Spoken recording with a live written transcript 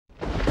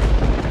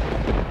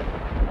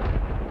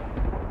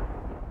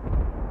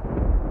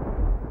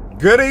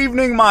Good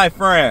evening, my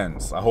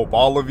friends. I hope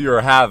all of you are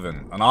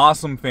having an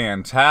awesome,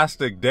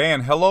 fantastic day,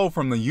 and hello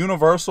from the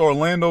Universal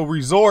Orlando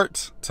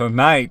Resort.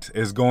 Tonight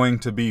is going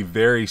to be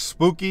very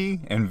spooky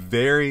and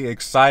very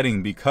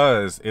exciting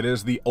because it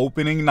is the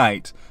opening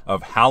night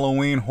of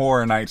Halloween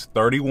Horror Nights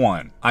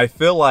 31. I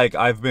feel like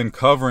I've been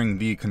covering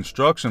the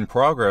construction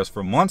progress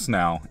for months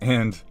now,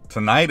 and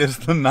tonight is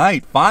the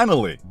night,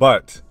 finally.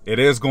 But it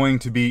is going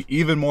to be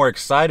even more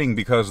exciting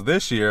because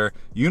this year,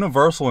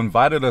 Universal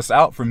invited us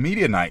out for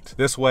Media Night.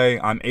 This way,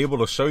 I'm able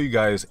to show you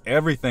guys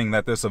everything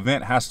that this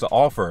event has to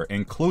offer,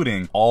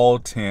 including all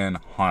 10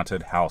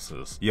 haunted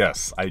houses.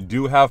 Yes, I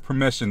do have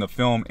permission to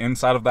film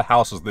inside of the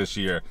houses this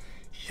year.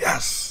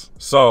 Yes!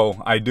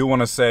 So, I do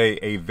want to say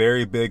a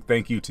very big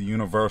thank you to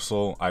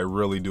Universal. I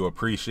really do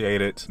appreciate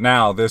it.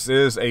 Now, this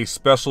is a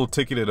special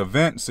ticketed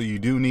event, so you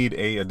do need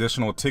an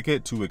additional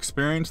ticket to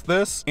experience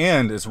this,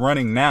 and it's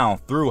running now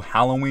through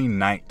Halloween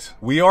night.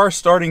 We are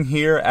starting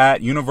here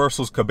at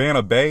Universal's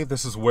Cabana Bay.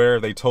 This is where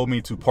they told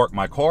me to park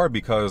my car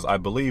because I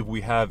believe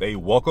we have a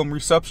welcome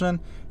reception,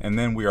 and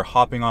then we are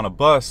hopping on a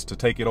bus to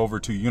take it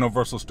over to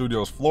Universal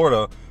Studios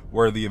Florida,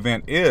 where the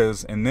event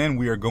is, and then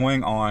we are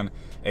going on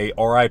a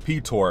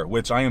RIP tour,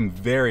 which I am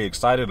very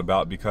excited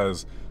about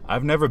because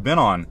I've never been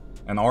on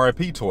an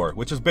RIP tour,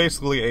 which is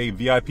basically a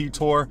VIP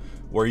tour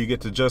where you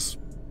get to just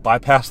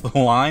bypass the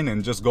line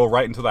and just go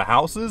right into the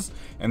houses.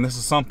 And this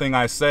is something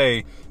I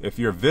say, if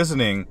you're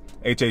visiting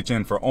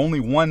HHN for only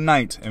one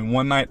night and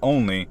one night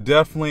only,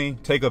 definitely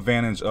take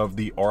advantage of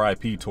the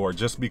RIP tour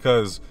just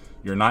because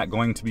you're not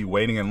going to be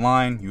waiting in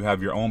line. You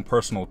have your own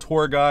personal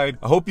tour guide.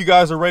 I hope you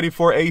guys are ready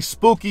for a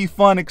spooky,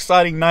 fun,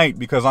 exciting night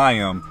because I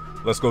am.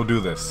 Let's go do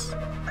this.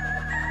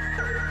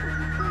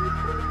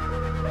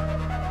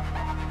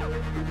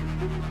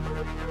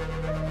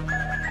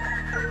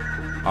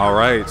 All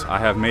right, I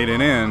have made it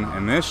in,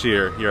 and this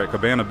year here at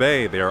Cabana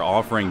Bay, they are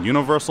offering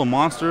Universal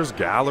Monsters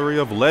Gallery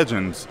of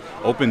Legends,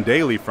 open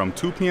daily from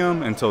 2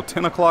 p.m. until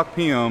 10 o'clock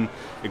p.m.,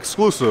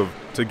 exclusive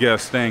to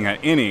guests staying at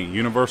any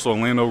Universal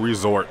Orlando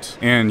resort.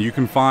 And you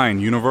can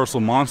find Universal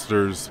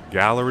Monsters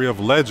Gallery of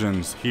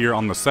Legends here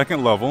on the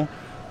second level.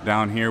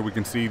 Down here we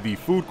can see the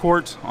food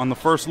court on the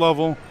first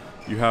level.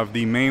 You have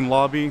the main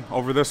lobby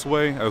over this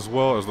way, as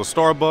well as the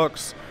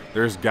Starbucks.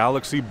 There's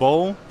Galaxy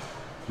Bowl.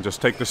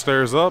 Just take the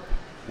stairs up,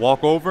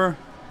 walk over,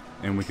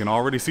 and we can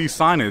already see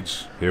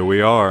signage. Here we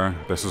are.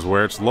 This is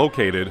where it's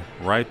located,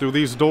 right through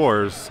these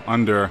doors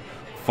under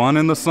Fun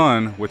in the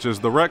Sun, which is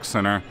the rec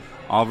center.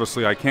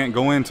 Obviously, I can't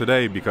go in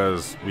today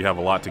because we have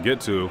a lot to get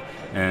to,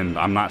 and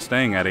I'm not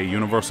staying at a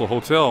Universal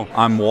hotel.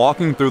 I'm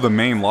walking through the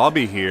main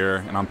lobby here,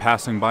 and I'm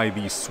passing by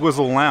the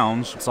Swizzle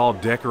Lounge. It's all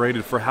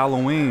decorated for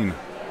Halloween.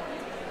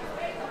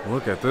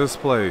 Look at this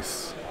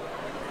place.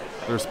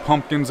 There's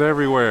pumpkins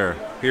everywhere.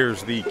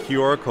 Here's the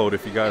QR code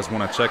if you guys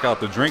want to check out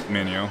the drink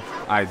menu.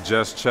 I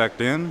just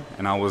checked in,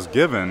 and I was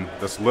given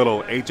this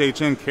little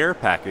HHN care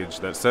package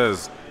that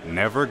says,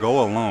 "Never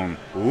go alone."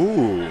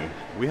 Ooh,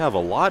 we have a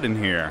lot in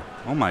here.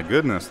 Oh my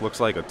goodness, looks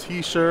like a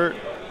t-shirt,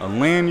 a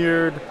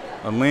lanyard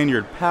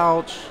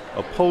pouch,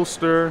 a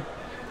poster.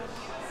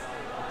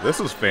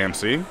 This is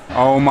fancy.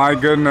 Oh my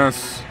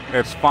goodness,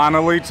 it's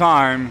finally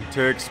time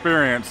to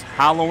experience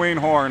Halloween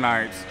Horror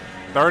Nights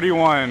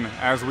 31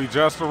 as we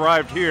just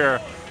arrived here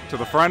to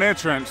the front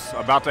entrance,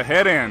 about to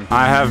head in.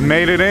 I have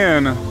made it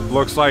in.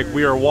 Looks like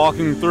we are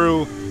walking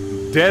through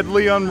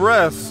Deadly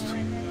Unrest.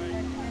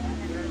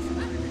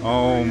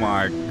 Oh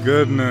my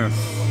goodness.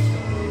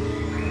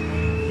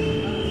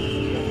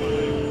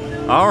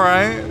 All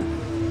right.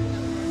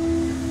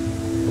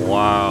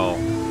 Wow.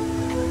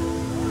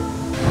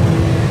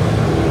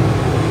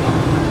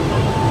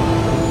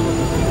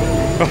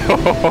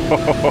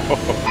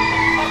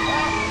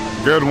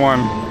 Good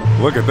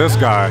one. Look at this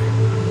guy.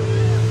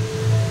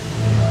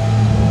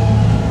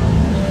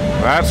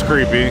 That's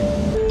creepy.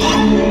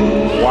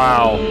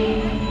 Wow.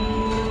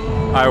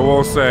 I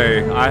will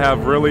say, I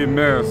have really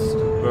missed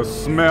the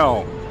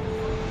smell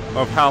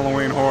of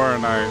Halloween Horror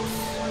Nights.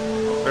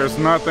 There's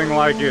nothing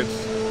like it.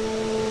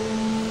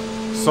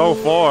 So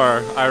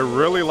far, I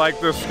really like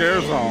this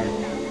scare zone.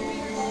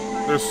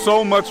 There's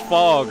so much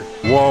fog.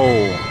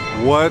 Whoa,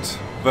 what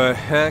the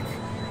heck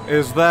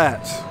is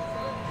that?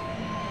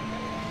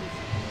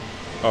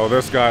 Oh,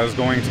 this guy is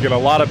going to get a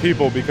lot of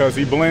people because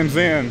he blends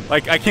in.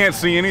 Like, I can't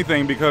see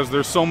anything because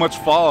there's so much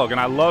fog, and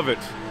I love it.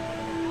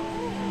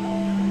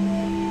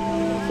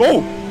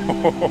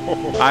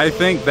 Oh! I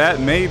think that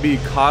may be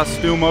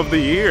costume of the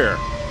year.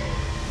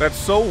 That's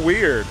so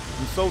weird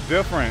and so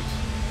different.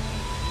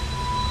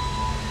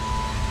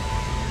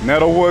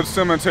 Nettlewood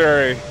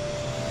Cemetery.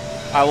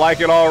 I like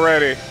it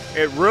already.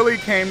 It really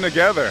came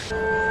together.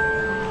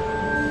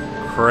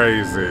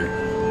 Crazy.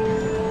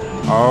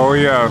 Oh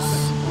yes.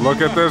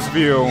 Look at this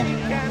view.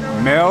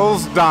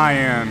 Males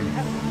dying.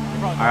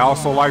 I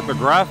also like the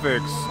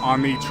graphics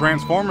on the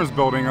Transformers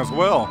building as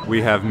well.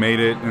 We have made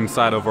it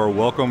inside of our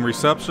welcome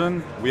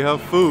reception. We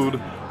have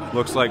food.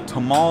 Looks like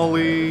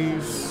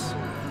tamales,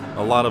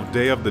 a lot of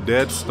Day of the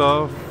Dead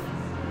stuff.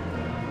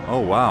 Oh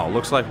wow,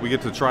 looks like we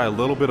get to try a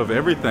little bit of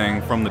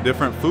everything from the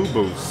different food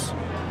booths.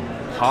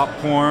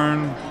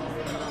 popcorn.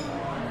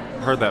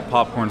 I heard that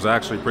popcorn's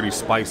actually pretty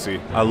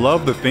spicy. I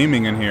love the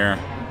theming in here.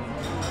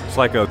 It's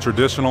like a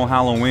traditional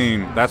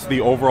Halloween. That's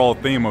the overall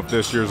theme of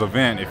this year's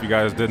event, if you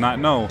guys did not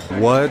know.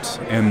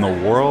 What in the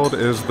world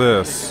is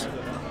this?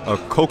 A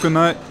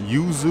coconut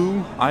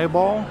yuzu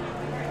eyeball?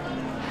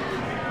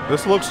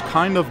 This looks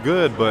kind of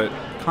good, but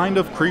kind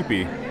of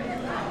creepy.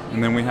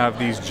 And then we have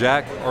these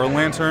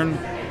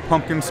jack-o'-lantern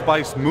pumpkin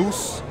spice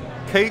mousse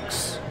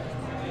cakes.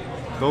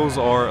 Those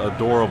are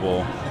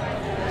adorable.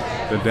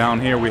 Then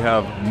down here we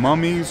have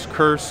Mummy's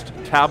Cursed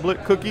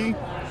tablet cookie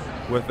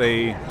with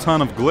a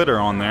ton of glitter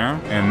on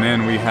there. And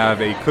then we have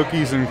a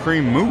cookies and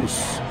cream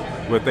mousse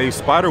with a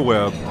spider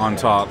web on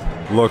top.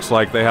 Looks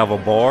like they have a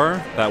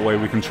bar. That way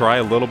we can try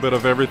a little bit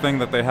of everything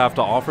that they have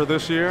to offer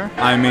this year.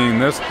 I mean,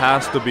 this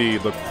has to be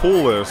the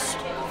coolest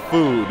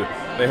food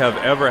they have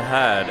ever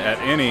had at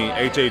any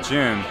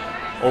HHN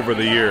over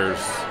the years.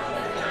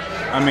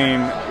 I mean,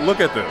 look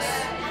at this.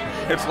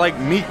 It's like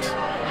meat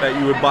that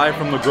you would buy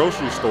from the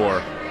grocery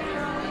store.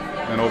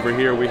 And over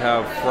here we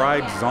have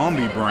fried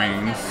zombie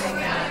brains.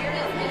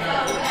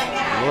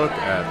 Look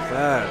at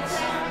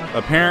that.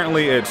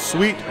 Apparently it's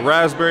sweet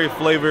raspberry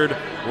flavored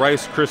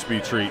Rice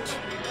Krispie treat.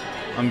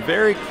 I'm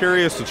very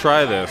curious to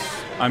try this.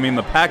 I mean,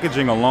 the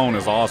packaging alone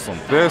is awesome.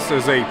 This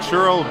is a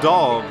churro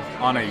dog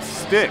on a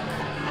stick.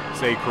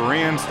 It's a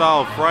Korean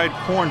style fried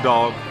corn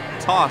dog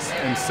tossed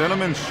in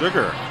cinnamon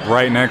sugar.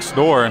 Right next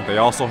door, they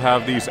also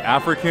have these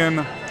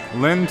African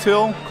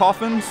lentil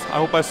coffins. I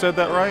hope I said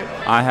that right.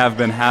 I have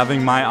been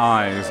having my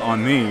eyes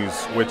on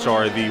these, which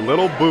are the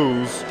Little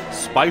Boo's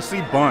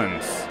spicy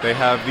buns. They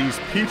have these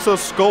pizza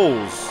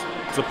skulls.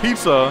 It's a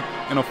pizza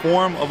in a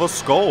form of a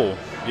skull.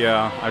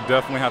 Yeah, I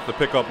definitely have to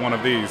pick up one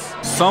of these.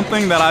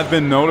 Something that I've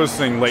been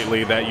noticing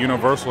lately that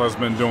Universal has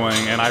been doing,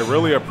 and I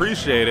really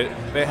appreciate it,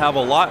 they have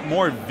a lot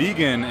more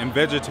vegan and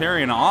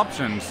vegetarian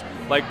options.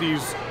 Like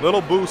these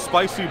Little Boo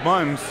spicy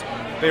buns,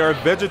 they are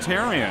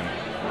vegetarian.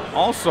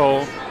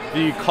 Also,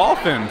 the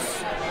coffins,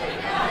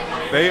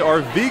 they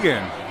are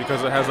vegan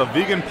because it has a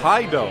vegan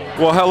pie dough.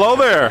 Well, hello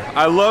there.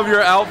 I love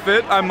your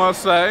outfit, I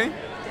must say.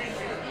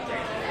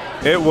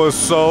 It was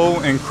so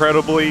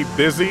incredibly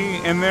busy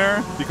in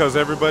there because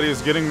everybody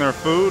is getting their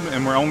food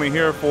and we're only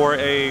here for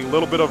a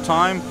little bit of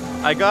time.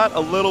 I got a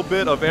little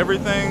bit of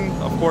everything.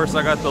 Of course,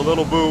 I got the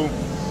Little Boo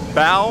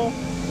bow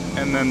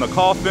and then the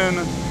coffin,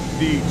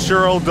 the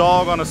churro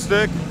dog on a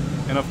stick,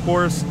 and of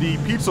course the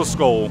pizza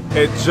skull.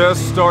 It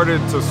just started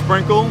to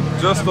sprinkle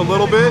just a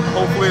little bit.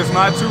 Hopefully it's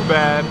not too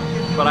bad,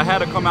 but I had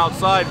to come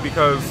outside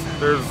because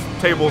there's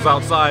tables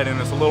outside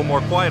and it's a little more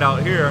quiet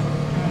out here.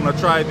 I'm gonna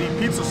try the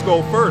pizza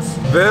skull first.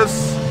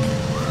 This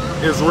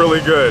is really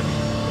good.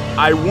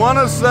 I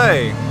wanna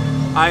say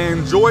I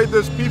enjoyed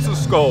this pizza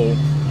skull,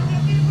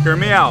 hear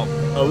me out,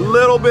 a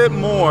little bit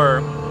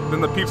more than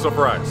the pizza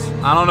fries.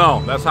 I don't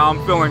know, that's how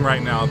I'm feeling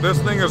right now. This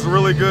thing is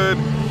really good.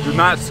 Do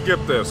not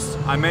skip this.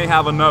 I may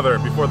have another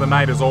before the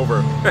night is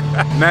over.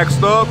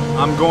 Next up,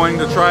 I'm going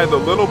to try the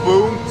Little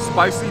Boo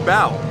spicy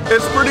bao.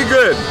 It's pretty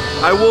good.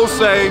 I will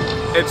say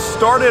it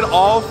started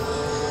off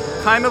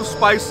kind of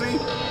spicy,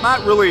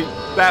 not really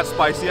that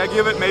spicy. I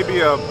give it maybe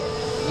a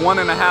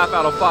 1.5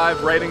 out of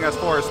 5 rating as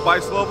far as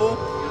spice level,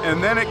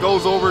 and then it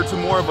goes over to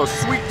more of a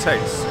sweet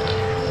taste,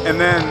 and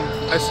then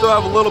I still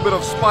have a little bit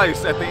of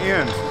spice at the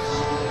end.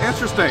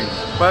 Interesting,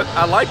 but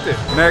I liked it.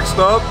 Next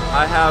up,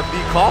 I have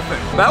the coffin.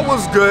 That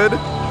was good.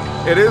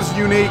 It is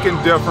unique and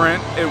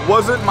different. It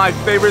wasn't my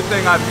favorite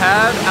thing I've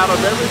had out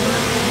of everything.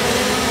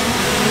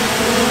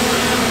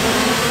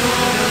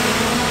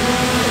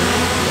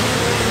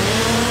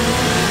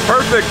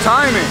 Perfect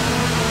timing.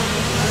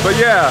 But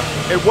yeah,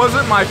 it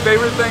wasn't my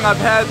favorite thing I've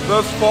had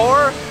thus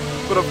far,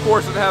 but of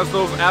course it has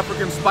those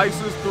African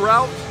spices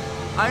throughout.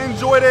 I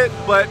enjoyed it,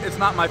 but it's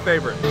not my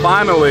favorite.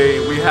 Finally,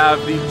 we have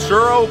the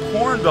churro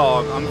corn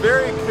dog. I'm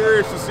very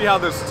curious to see how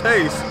this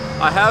tastes.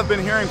 I have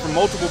been hearing from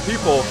multiple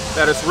people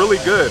that it's really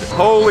good.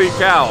 Holy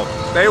cow,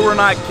 they were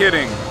not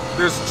kidding.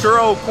 This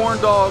churro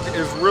corn dog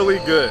is really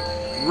good.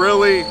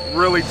 Really,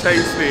 really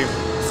tasty.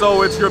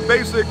 So it's your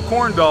basic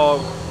corn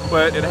dog,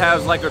 but it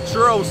has like a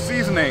churro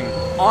seasoning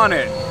on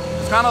it.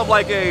 Kind of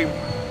like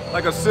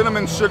a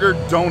cinnamon sugar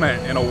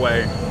donut in a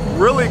way.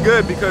 Really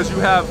good because you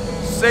have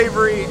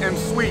savory and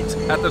sweet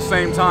at the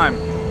same time.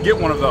 Get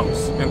one of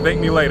those and thank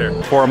me later.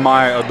 For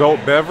my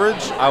adult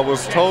beverage, I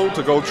was told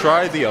to go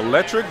try the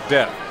Electric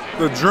Death.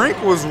 The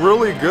drink was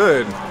really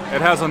good.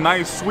 It has a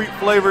nice sweet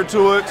flavor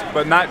to it,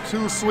 but not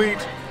too sweet.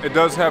 It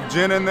does have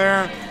gin in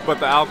there, but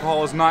the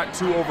alcohol is not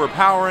too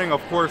overpowering.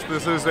 Of course,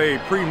 this is a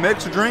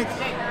pre-mixed drink,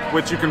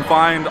 which you can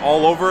find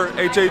all over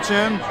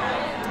HHN.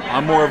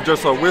 I'm more of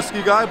just a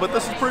whiskey guy, but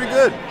this is pretty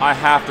good. I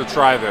have to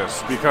try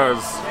this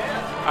because,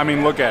 I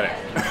mean, look at it.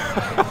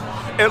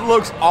 It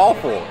looks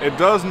awful. It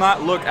does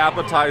not look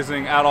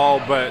appetizing at all,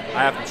 but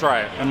I have to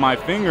try it. And my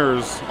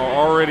fingers are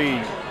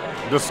already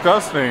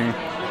disgusting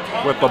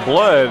with the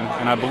blood,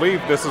 and I believe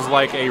this is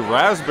like a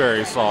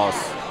raspberry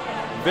sauce.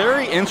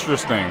 Very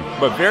interesting,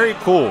 but very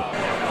cool.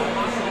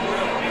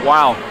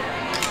 Wow,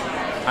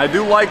 I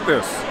do like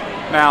this.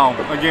 Now,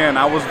 again,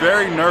 I was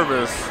very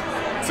nervous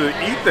to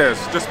eat this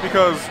just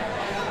because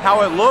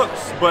how it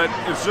looks, but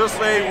it's just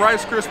a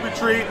Rice Krispie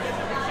treat.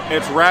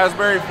 It's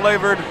raspberry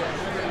flavored,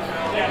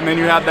 and then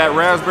you have that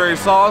raspberry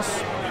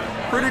sauce.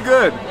 Pretty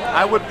good.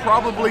 I would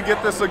probably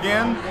get this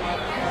again,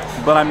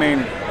 but I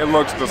mean, it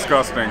looks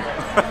disgusting.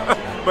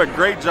 But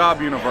great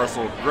job,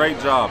 Universal. Great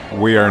job.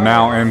 We are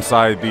now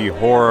inside the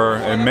horror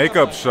and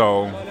makeup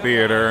show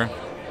theater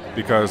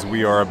because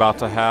we are about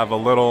to have a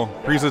little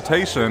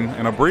presentation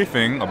and a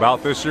briefing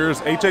about this year's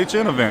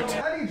HHN event.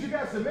 I need you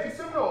guys to make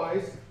some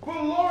noise for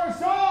Laura's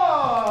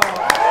song!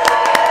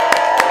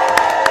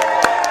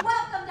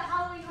 Welcome to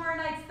Halloween Horror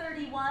Nights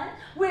 31,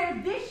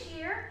 where this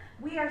year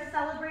we are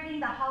celebrating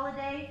the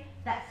holiday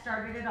that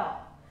started it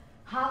all.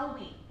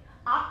 Halloween,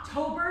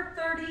 October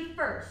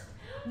 31st.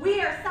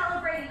 We are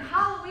celebrating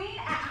Halloween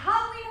at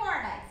Halloween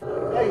Horror Nights.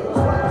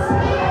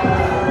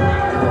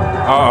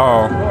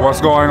 Uh-oh, what's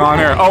going on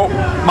here? Oh,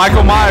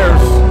 Michael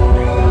Myers.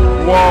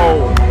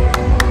 Whoa.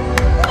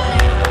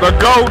 The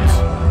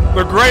GOAT,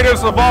 the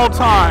greatest of all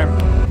time.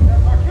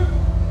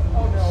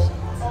 Oh no,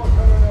 oh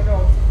no.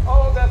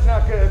 Oh, that's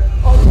not good.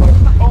 Oh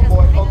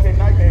boy, okay,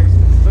 nightmares.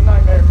 It's a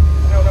nightmare.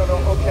 No,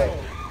 okay.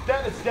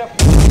 That is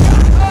definitely...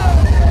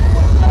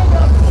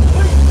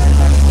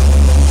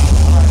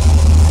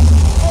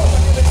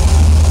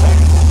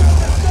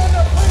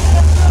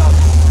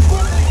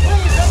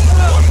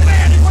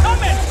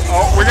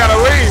 Oh, we gotta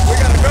leave. We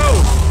gotta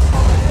go.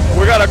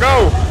 We gotta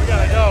go.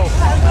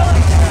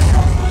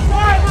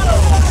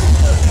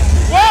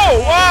 Whoa.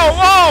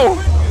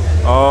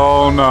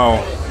 Oh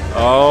no.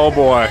 Oh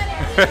boy.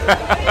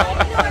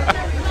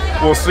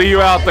 We'll see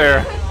you out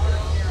there.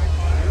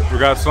 We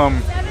got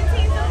some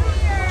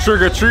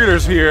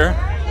trick-or-treaters here.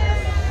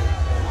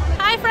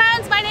 Hi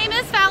friends, my name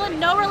is Fallon,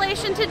 no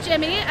relation to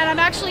Jimmy, and I'm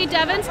actually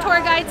Devin's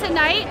tour guide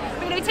tonight.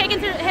 We're going to be taking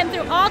him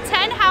through all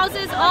 10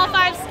 houses, all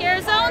 5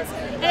 scare zones,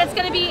 and it's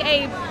going to be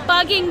a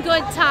bugging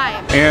good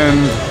time.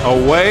 And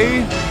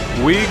away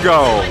we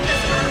go.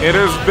 It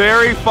is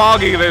very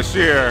foggy this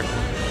year.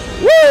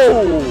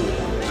 Woo!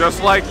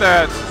 Just like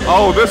that.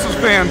 Oh, this is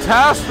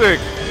fantastic.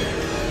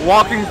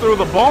 Walking through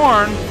the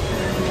barn.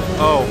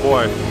 Oh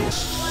boy.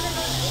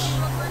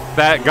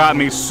 That got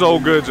me so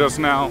good just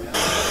now.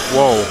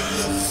 Whoa.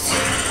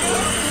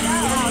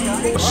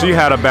 She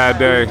had a bad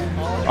day.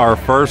 Our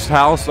first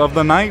house of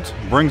the night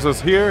brings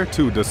us here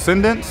to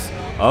Descendants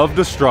of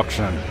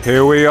Destruction.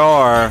 Here we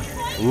are.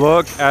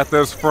 Look at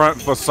this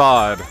front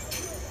facade.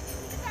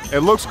 It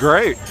looks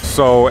great.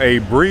 So a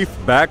brief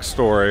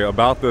backstory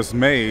about this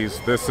maze.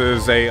 This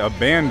is a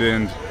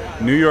abandoned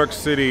New York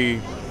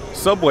City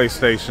subway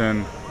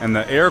station, and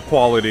the air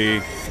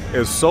quality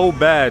is so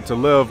bad to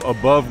live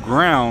above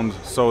ground,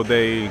 so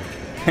they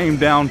came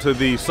down to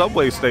the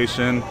subway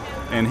station,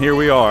 and here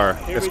we are.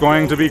 It's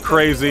going to be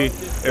crazy.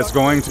 It's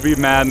going to be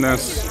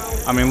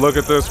madness. I mean, look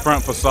at this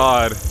front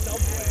facade.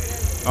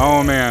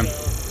 Oh man.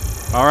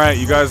 All right,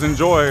 you guys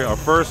enjoy our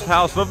first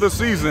house of the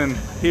season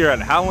here at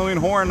Halloween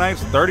Horror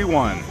Nights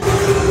 31.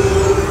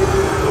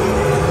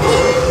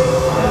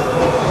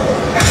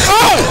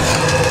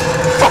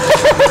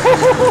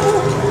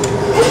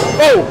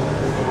 Oh!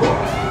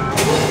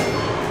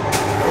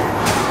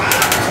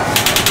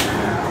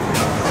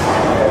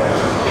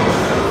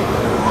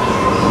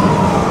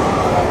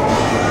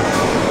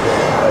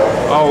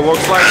 Oh,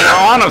 looks like we're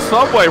on a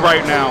subway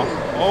right now.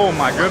 Oh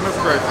my goodness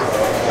gracious.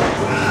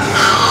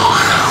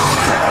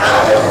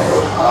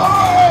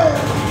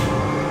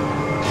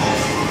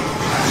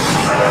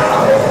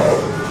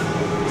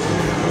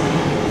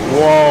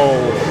 Whoa,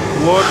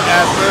 look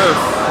at this.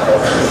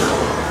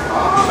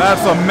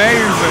 That's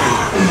amazing.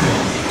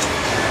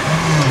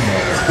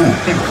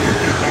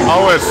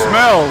 Oh, it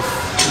smells.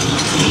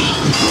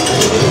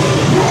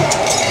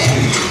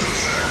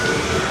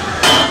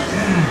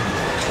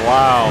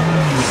 Wow.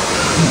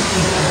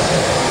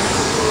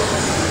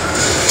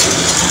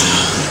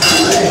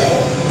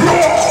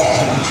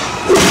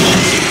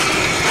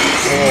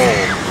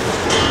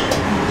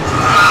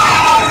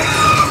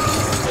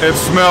 It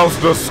smells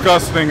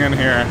disgusting in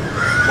here.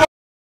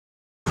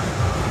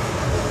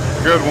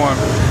 Good one.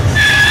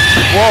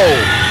 Whoa.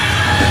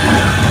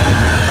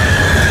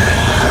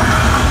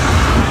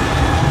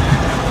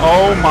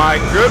 Oh my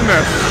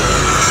goodness.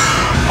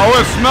 Oh,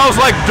 it smells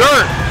like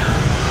dirt.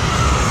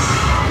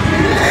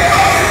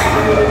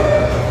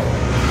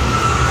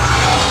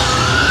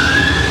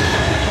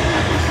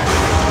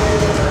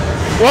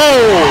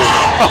 Whoa.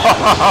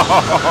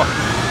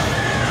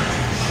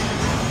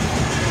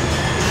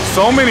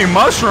 So many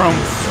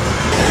mushrooms.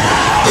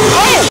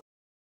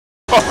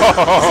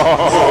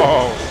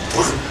 Oh!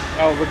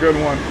 That was a good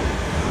one.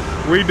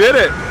 We did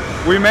it.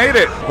 We made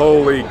it.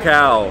 Holy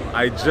cow.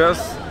 I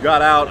just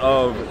got out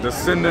of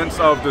Descendants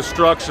of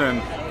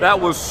Destruction. That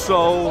was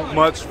so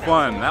much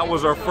fun. That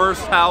was our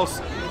first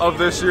house of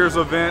this year's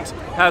event.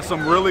 Had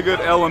some really good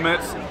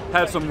elements.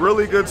 Had some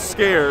really good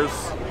scares.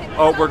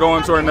 Oh, we're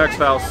going to our next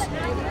house.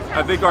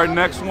 I think our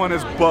next one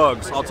is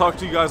Bugs. I'll talk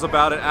to you guys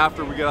about it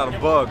after we get out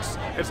of Bugs.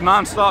 It's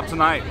non-stop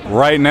tonight.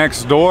 Right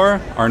next door,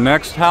 our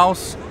next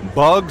house,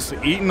 Bugs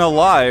Eaten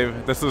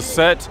Alive. This is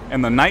set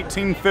in the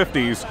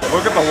 1950s.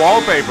 Look at the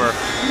wallpaper.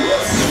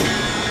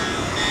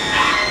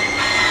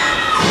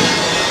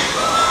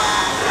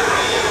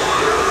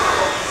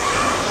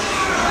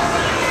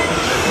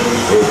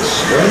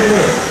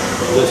 Exterminate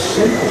the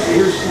simple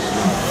piercing.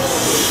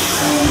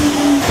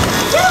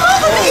 Get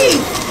over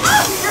me!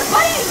 Oh, you're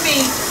biting me!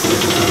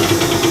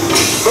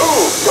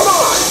 Move! Come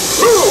on!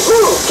 Move!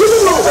 Move! Keep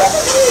it moving!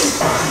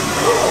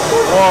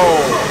 Whoa.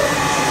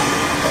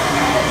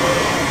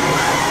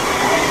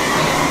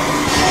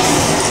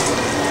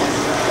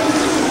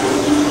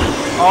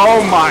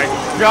 Oh my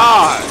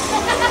God.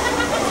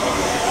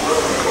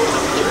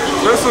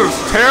 This is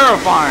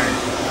terrifying.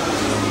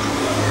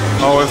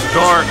 Oh, it's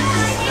dark.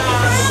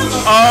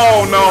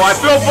 Oh no, I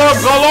feel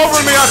bugs all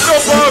over me. I feel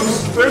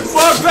bugs. There's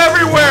bugs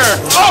everywhere.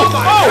 Oh,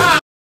 oh.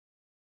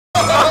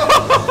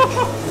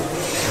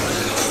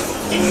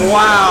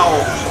 Wow.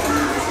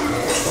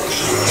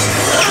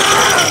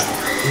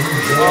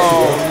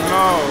 Oh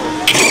no.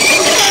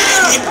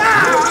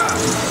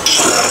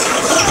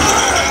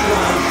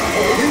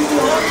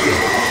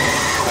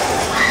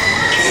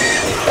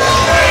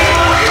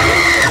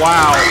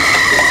 Wow.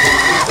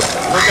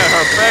 Look at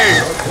her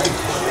face.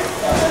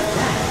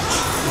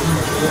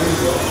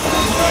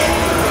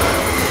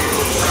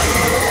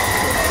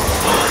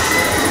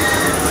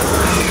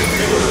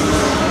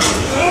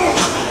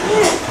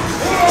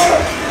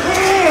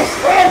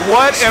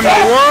 What in the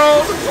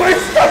world?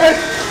 Please stop it!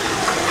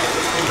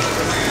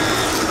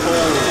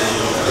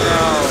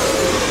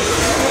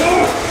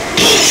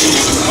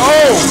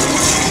 Oh!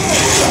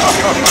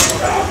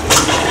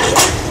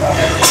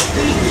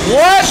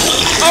 What?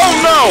 Oh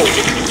no!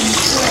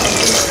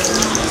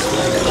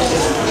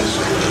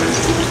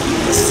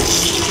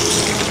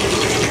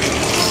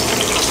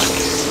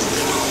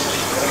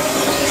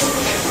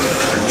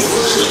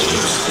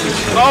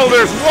 Oh,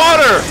 there's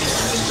water!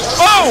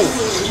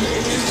 Oh!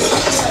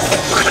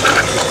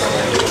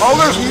 Oh,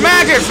 there's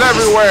maggots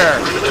everywhere!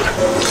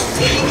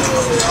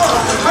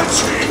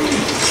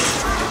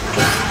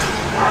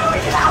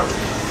 Get out!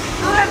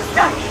 Oh, I'm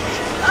stuck!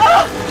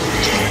 Oh!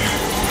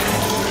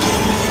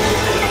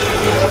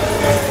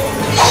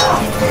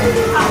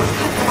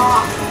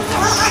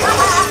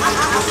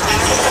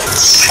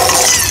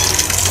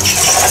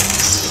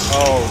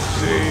 Oh,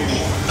 geez.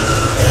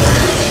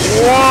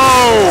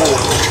 Whoa!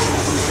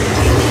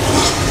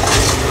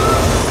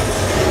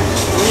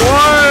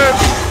 What?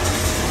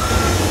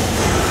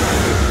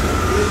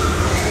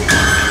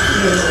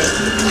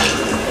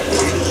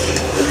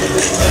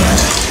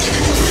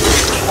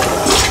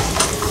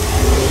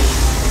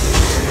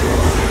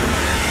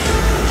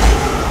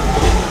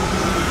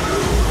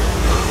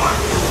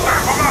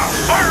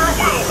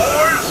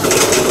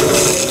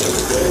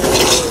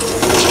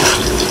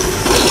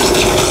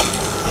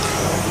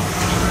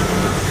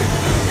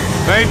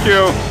 Thank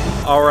you.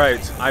 All right,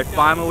 I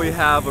finally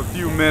have a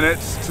few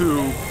minutes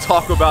to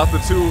talk about the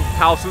two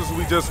houses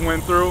we just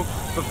went through.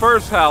 The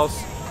first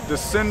house,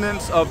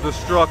 Descendants of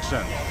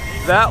Destruction.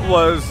 That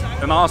was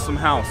an awesome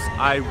house.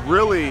 I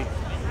really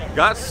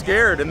got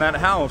scared in that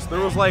house. There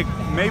was like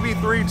maybe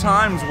 3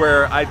 times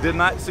where I did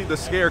not see the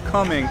scare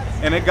coming,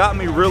 and it got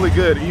me really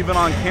good, even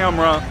on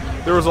camera.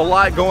 There was a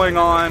lot going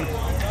on.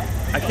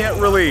 I can't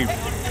really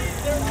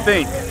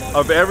think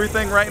of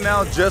everything right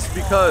now just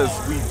because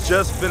we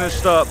just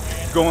finished up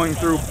going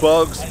through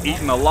Bugs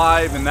Eaten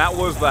Alive, and that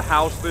was the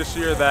house this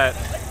year that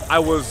I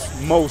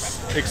was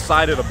most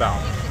excited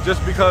about.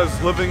 Just because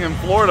living in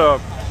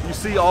Florida, you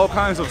see all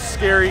kinds of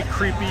scary,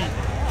 creepy,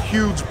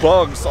 huge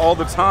bugs all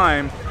the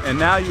time, and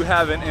now you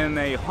have it in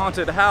a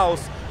haunted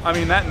house. I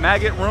mean, that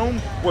maggot room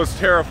was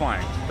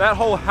terrifying. That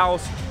whole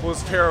house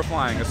was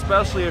terrifying,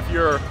 especially if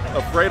you're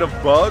afraid of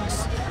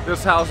bugs.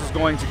 This house is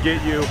going to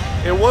get you.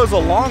 It was a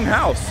long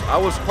house. I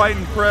was quite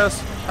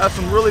impressed. Had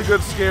some really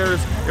good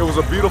scares. It was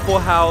a beautiful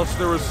house.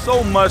 There was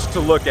so much to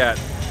look at.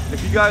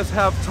 If you guys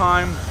have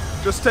time,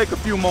 just take a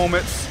few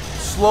moments,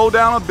 slow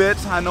down a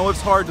bit. I know it's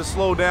hard to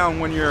slow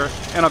down when you're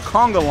in a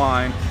conga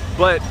line,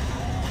 but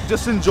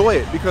just enjoy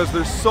it because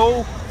there's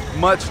so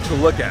much to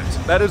look at.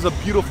 That is a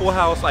beautiful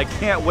house. I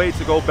can't wait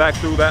to go back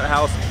through that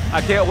house.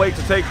 I can't wait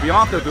to take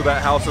Bianca through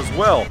that house as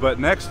well. But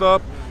next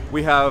up,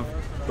 we have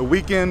the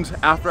Weeknd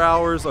After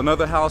Hours,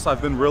 another house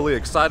I've been really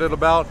excited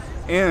about,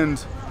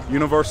 and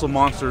Universal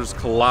Monsters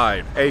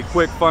Collide. A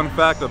quick fun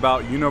fact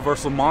about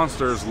Universal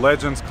Monsters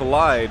Legends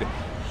Collide: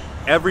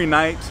 every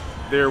night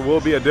there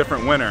will be a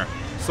different winner.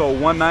 So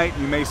one night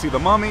you may see the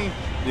Mummy,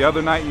 the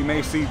other night you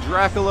may see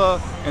Dracula,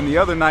 and the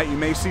other night you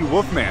may see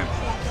Wolfman.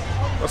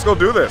 Let's go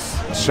do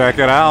this. Check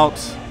it out.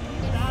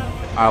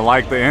 I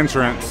like the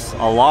entrance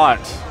a lot.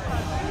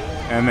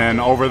 And then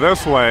over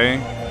this way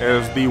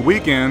is the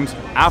Weeknd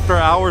After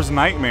Hours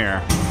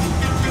Nightmare.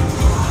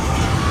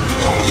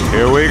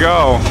 Here we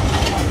go.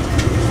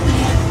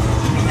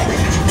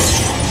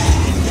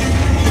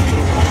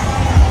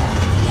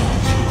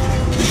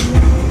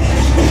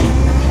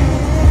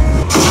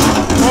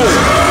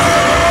 Oh.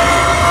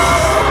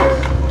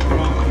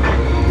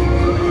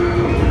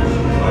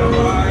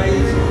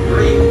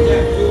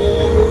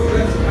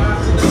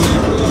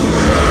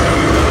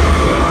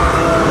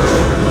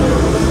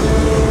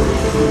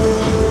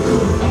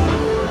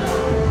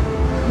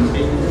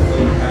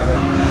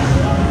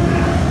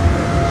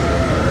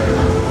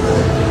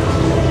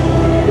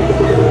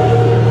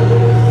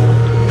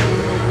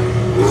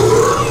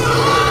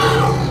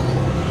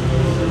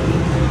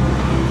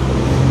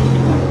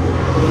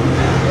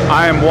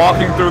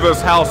 walking through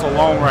this house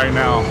alone right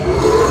now.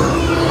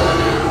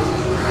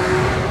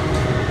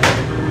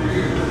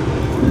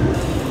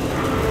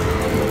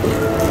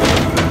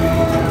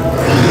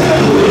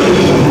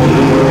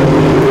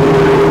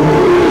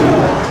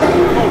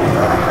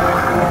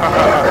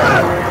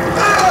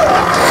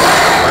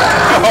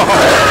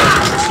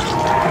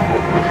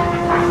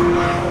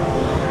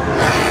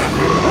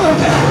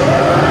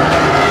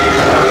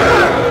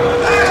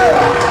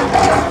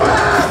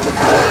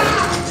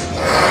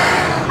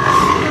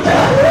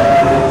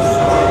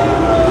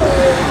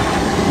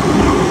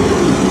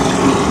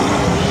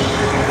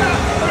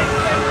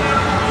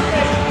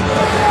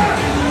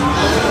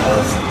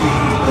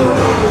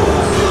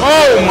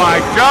 Oh my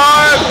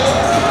God!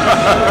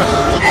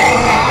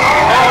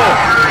 Oh.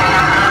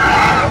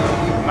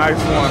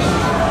 Nice one.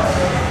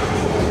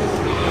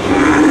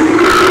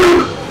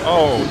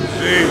 Oh,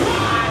 geez.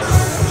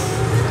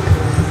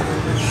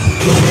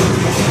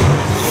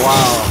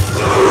 Wow.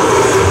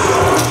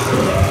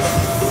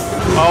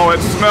 Oh,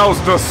 it smells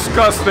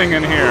disgusting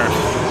in here.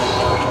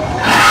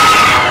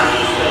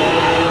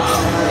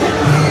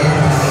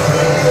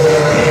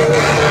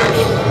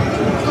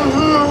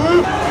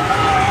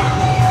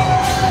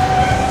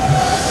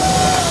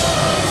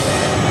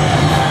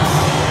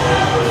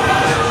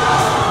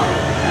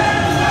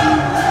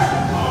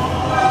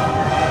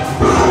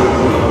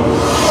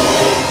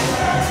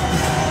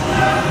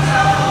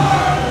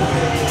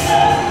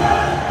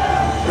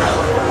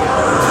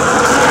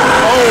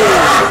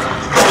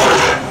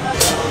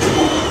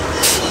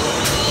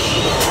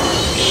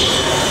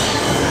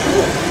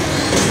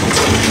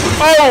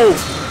 Oh!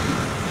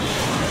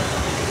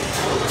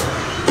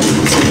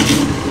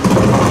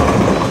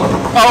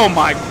 Oh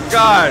my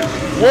God!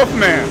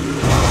 Wolfman!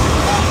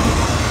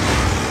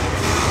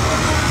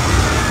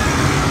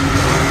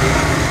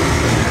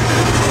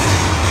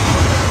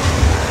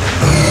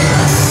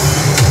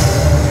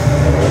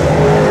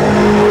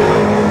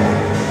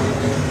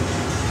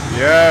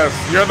 Yes,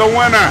 you're the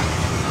winner!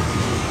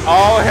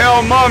 All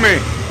hail Mummy!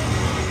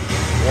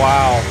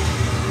 Wow.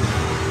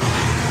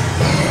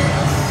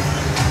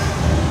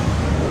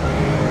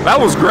 That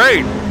was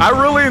great. I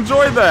really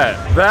enjoyed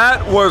that.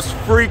 That was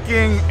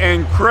freaking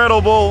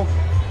incredible.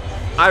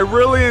 I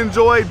really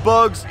enjoyed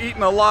Bugs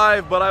Eaten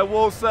Alive, but I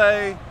will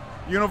say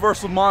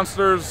Universal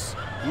Monsters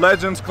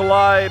Legends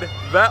Collide,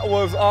 that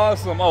was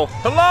awesome. Oh,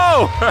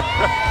 hello!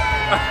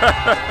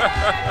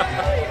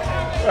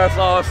 That's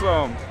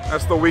awesome.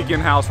 That's the Weeknd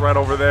house right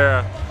over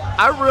there.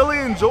 I really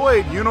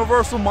enjoyed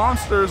Universal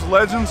Monsters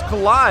Legends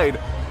Collide.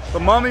 The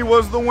Mummy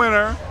was the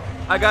winner.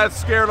 I got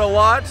scared a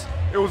lot.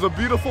 It was a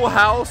beautiful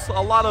house. A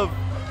lot of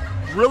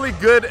really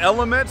good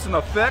elements and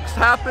effects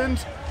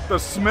happened. The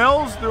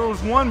smells, there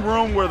was one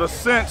room where the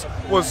scent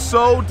was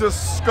so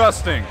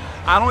disgusting.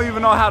 I don't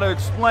even know how to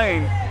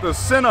explain the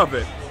scent of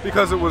it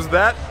because it was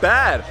that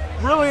bad.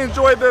 Really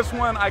enjoyed this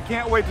one. I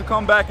can't wait to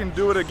come back and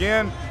do it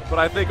again. But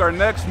I think our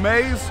next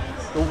maze,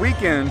 the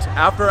Weeknd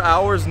After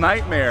Hours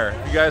Nightmare.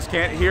 You guys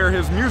can't hear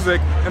his music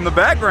in the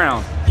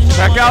background.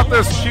 Check out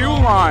this queue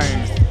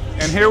line.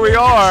 And here we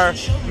are.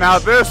 Now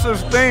this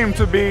is themed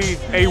to be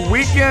a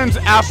Weeknd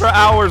After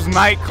Hours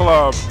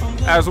nightclub.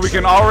 As we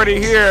can already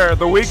hear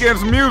the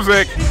Weeknd's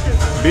music,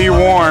 be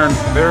warned,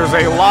 there's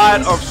a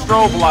lot of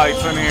strobe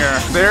lights in here.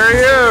 There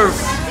he is,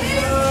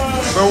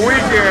 the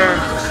Weeknd.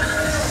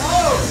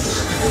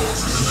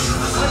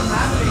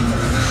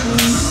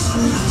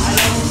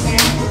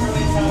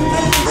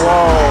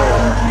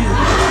 Whoa.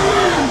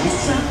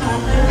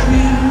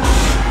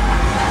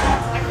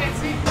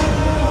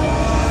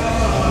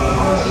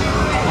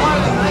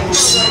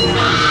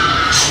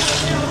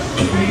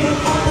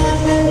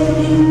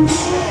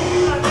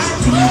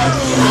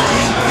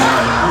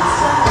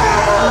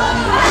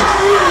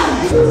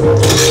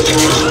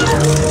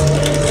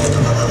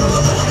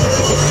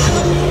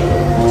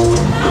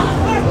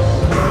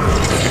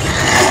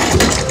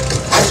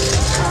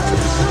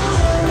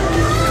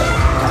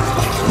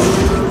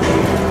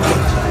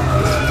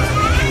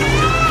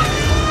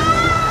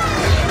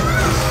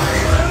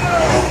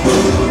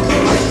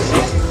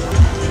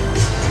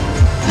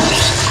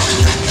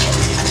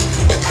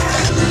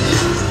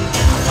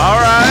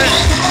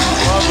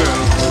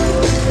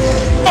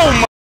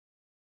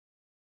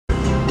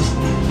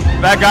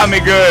 That got me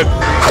good.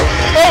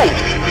 Oh!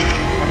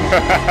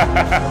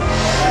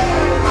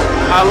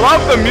 I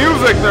love the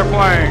music they're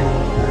playing.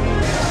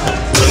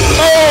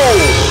 Oh!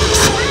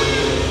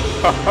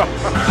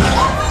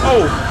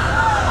 Oh!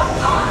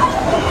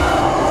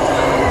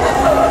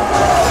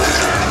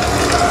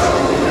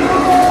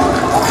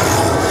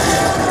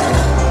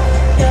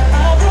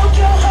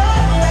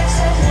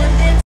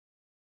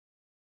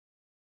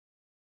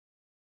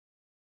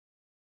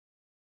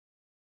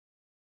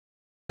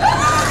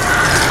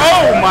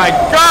 Oh my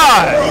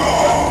God!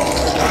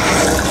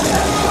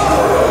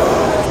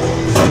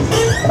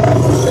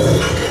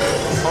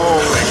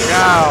 Holy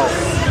cow!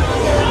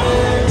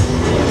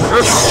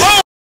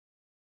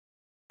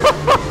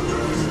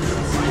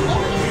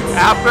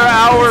 After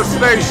Hours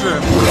Station.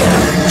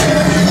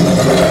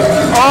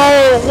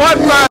 Oh, what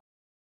the?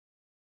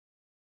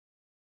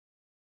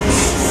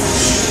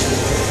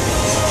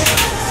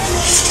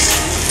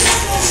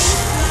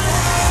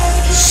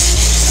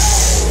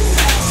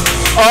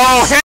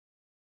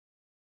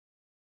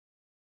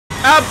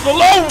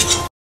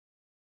 Absolute!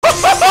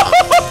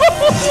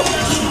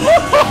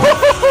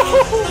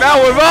 That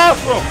was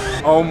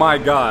awesome! Oh my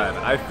god,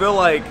 I feel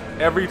like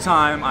every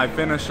time I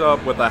finish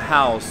up with a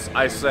house,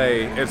 I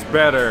say it's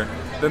better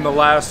than the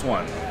last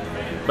one.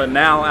 But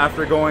now,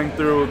 after going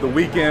through the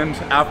Weeknd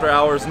After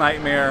Hours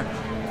Nightmare,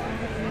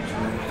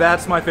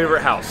 that's my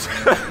favorite house.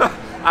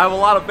 I have a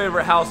lot of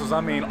favorite houses.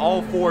 I mean,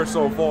 all 4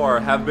 so far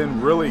have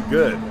been really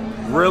good.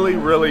 Really,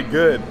 really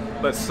good.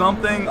 But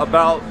something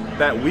about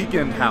that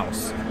Weeknd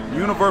house,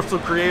 Universal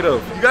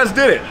Creative, you guys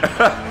did it.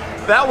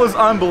 That was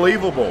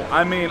unbelievable.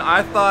 I mean,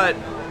 I thought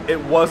it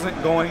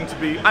wasn't going to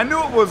be, I knew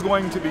it was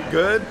going to be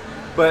good,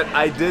 but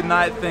I did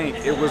not think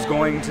it was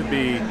going to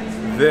be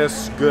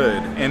this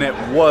good, and it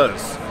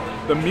was.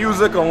 The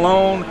music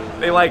alone,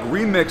 they like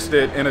remixed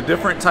it in a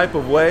different type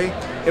of way.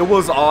 It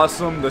was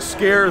awesome. The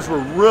scares were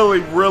really,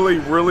 really,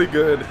 really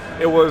good.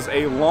 It was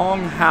a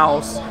long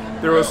house.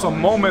 There were some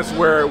moments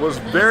where it was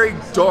very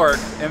dark,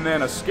 and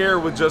then a scare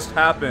would just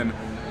happen.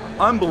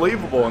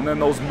 Unbelievable. And then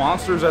those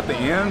monsters at the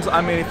end.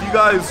 I mean, if you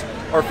guys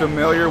are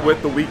familiar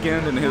with The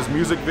Weeknd and his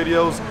music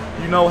videos,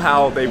 you know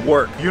how they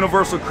work.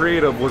 Universal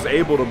Creative was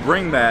able to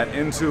bring that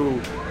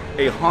into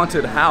a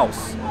haunted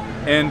house,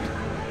 and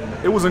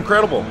it was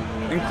incredible.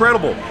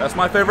 Incredible. That's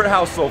my favorite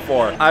house so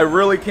far. I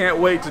really can't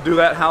wait to do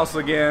that house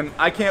again.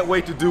 I can't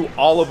wait to do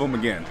all of them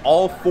again,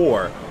 all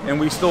 4. And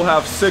we still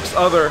have 6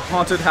 other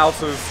haunted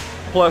houses,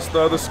 plus the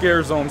other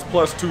scare zones,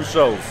 plus 2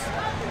 shows.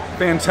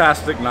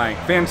 Fantastic night.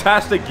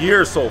 Fantastic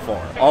year so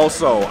far.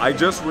 Also, I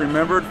just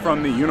remembered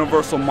from the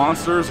Universal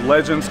Monsters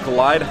Legends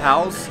Collide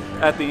house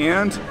at the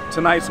end,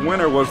 tonight's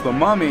winner was the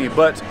Mummy,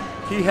 but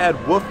he had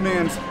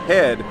Wolfman's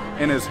head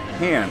in his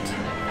hand.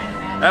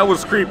 That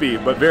was creepy,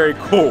 but very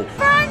cool.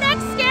 For our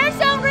next scare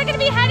zone, we're going to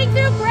be heading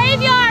through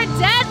Graveyard,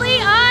 Deadly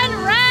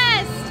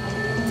Unrest.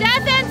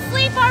 Death and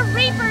sleep are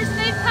reapers, and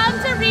they've come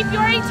to reap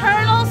your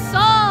eternal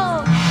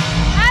soul.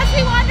 As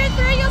we wander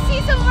through, you'll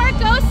see some of our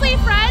ghostly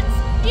friends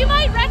you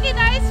might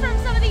recognize from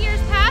some of the years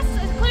past,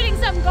 including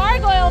some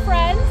gargoyle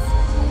friends.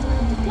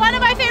 One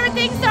of my favorite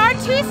things, there are 2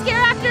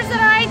 scare actors that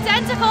are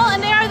identical,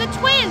 and they are the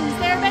twins.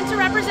 They are meant to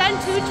represent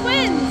 2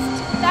 twins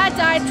that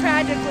died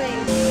tragically.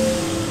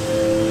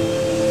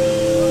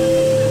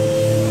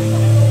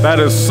 That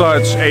is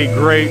such a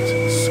great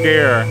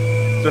scare,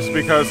 just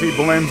because he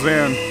blends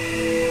in.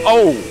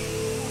 Oh,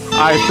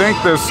 I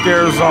think this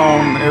scare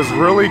zone is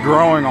really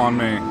growing on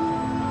me.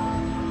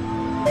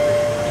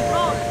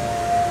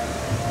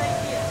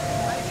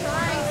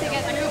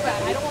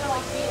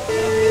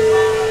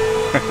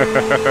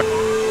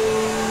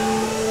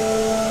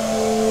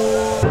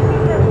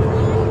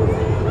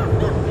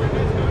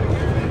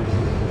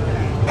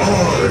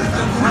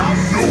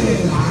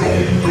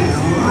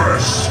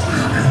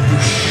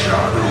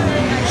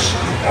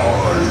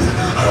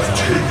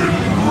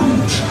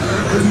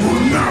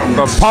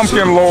 The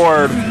Pumpkin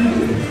Lord.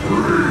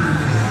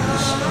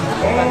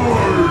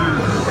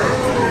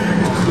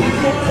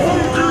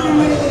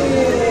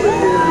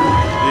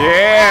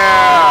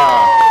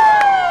 Yeah!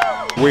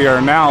 We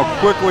are now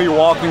quickly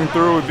walking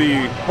through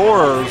the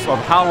horrors of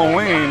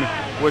Halloween,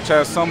 which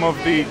has some of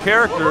the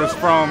characters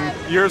from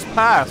years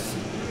past,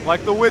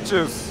 like the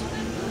witches.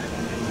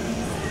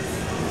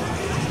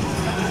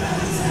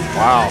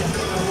 Wow.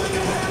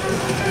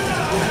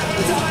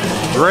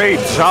 Great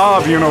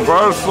job,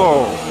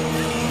 Universal.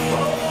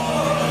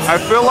 I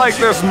feel like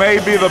this may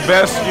be the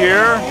best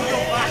year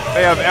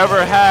they have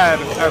ever had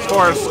as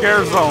far as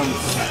scare zones.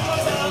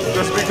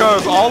 Just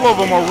because all of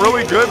them are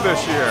really good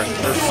this year.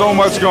 There's so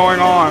much going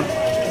on.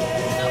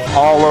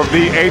 All of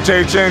the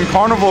HHN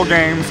Carnival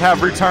games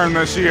have returned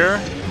this year.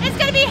 It's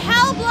gonna be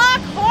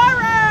Hellblock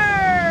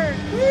Horror!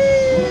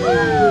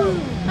 Woo!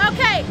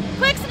 Okay,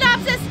 quick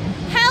synopsis.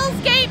 Hell's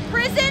Gate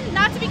Prison,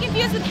 not to be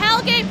confused with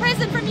Hellgate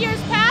Prison from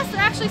years past,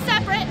 they're actually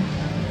separate,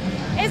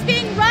 is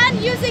being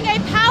run using a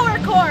power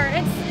core.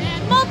 It's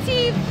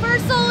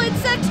multiversal,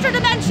 it's extra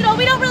dimensional,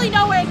 we don't really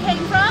know where it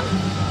came from.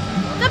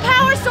 The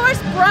power source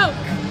broke,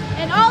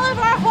 and all of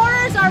our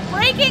horrors are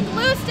breaking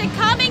loose to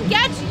come and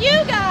get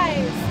you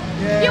guys.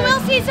 Yeah. You will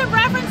see some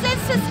references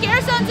to scare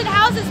zones and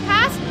houses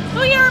past.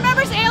 Who here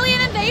remembers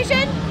Alien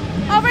Invasion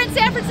over in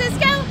San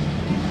Francisco?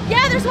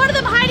 Yeah, there's one of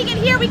them hiding in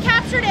here. We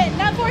captured it,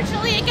 and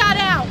unfortunately it got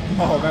out.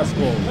 Oh, that's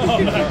cool.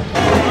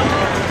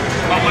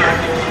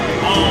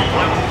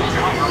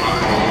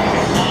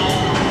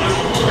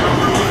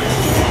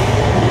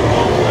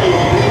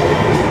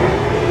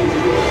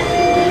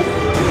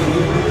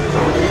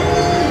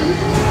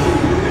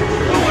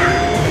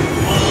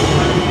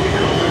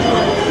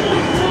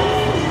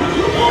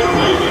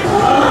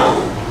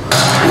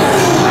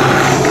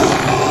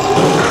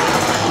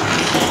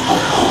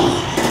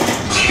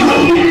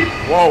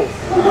 Whoa.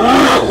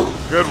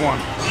 Good one.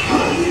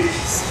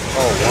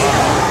 Oh,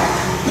 wow.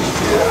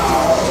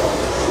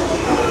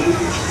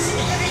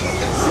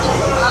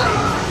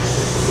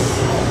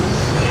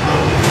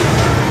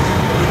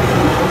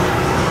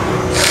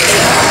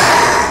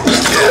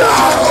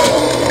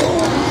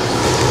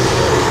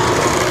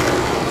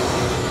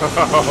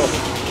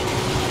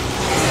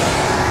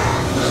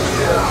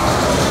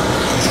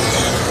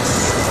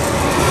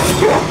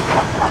 Whoa!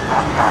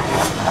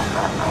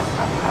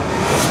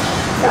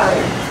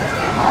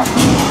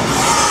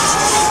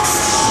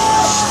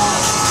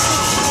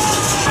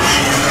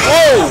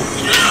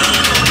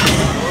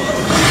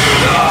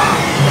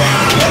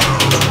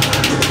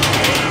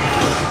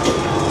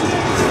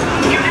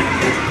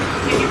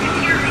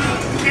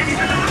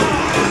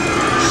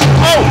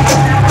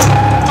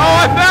 Oh,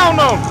 I found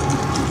them!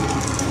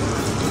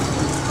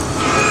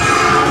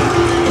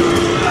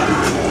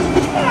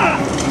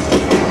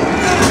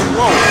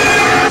 Whoa.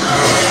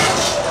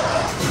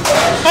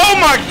 Oh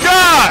my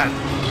God!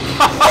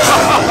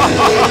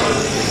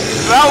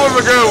 That was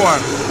a good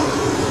one.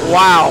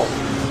 Wow.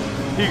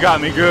 He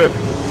got me good.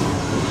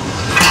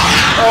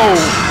 Oh.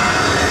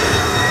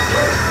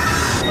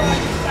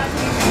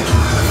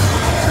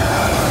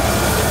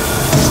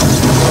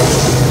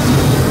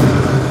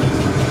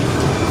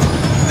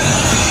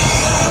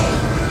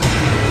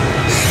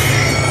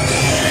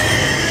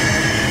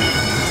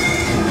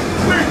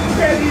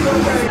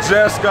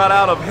 Just got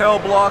out of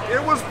Hellblock.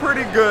 It was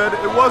pretty good.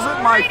 It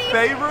wasn't my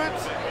favorite,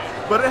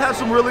 but it had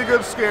some really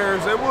good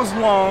scares. It was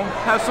long,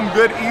 had some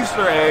good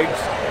Easter eggs.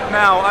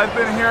 Now, I've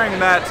been hearing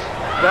that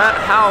that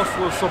house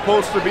was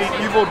supposed to be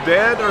Evil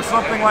Dead or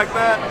something like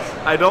that.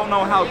 I don't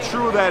know how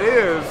true that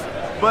is,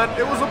 but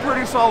it was a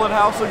pretty solid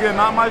house. Again,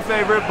 not my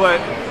favorite,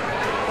 but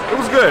it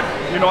was good.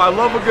 You know, I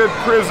love a good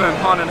prison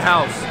haunted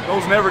house.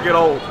 Those never get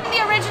old.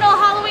 The original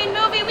Halloween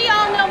movie, we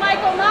all know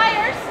Michael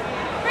Myers.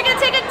 We're gonna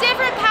take a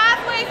different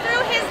pathway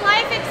through his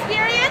life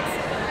experience.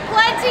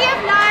 Plenty of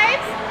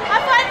knives. A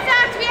fun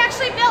fact, we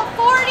actually built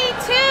 42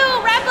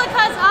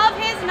 replicas of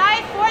his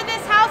knife for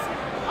this house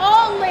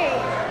only.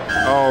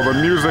 Oh, the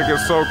music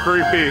is so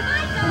creepy.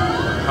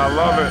 I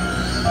love it.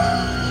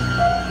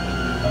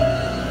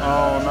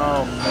 Oh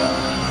no.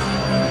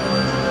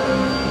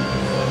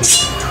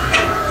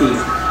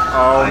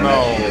 Oh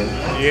no.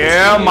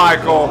 Yeah,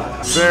 Michael.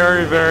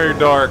 Very, very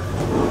dark.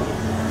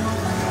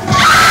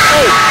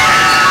 Oh.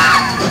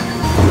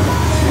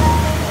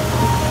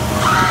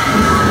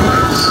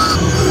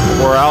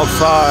 We're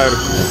outside.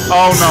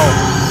 Oh no.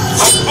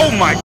 Oh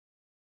my.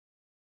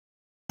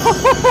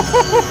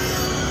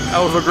 That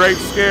was a great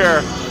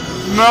scare.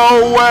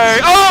 No way.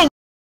 Oh!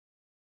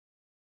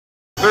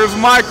 There's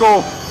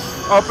Michael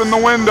up in the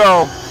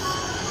window.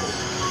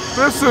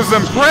 This is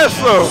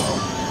impressive.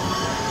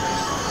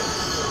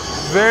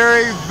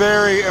 Very,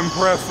 very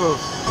impressive.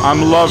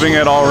 I'm loving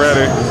it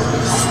already.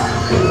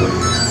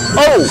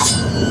 Oh!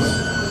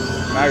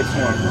 Nice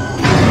one.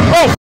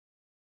 Oh!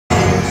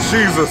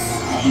 Jesus.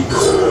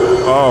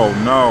 Oh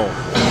no.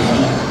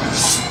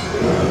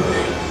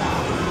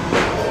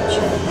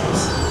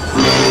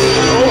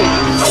 Oh!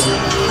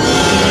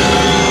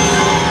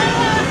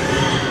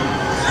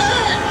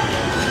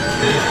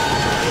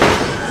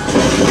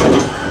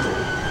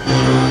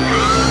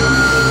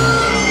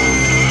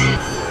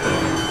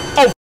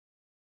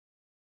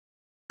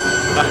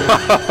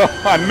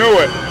 I knew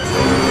it.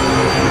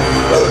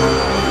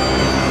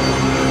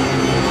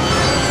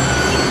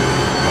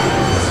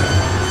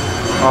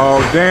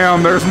 Oh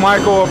damn, there's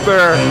Michael up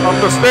there,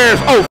 up the stairs.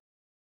 Oh!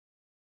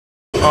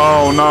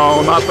 Oh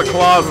no, not the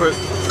closet.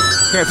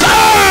 Can't see.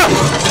 Ah!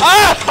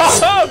 Ah!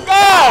 Oh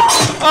God!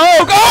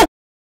 Oh God!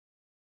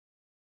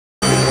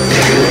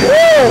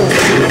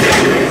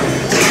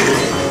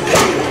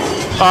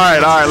 All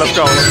right, let's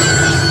go.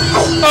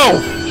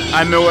 Oh!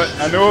 I knew it.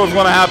 I knew it was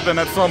gonna happen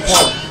at some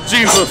point.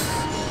 Jesus!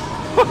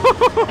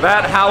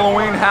 That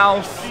Halloween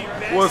house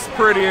was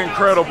pretty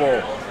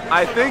incredible.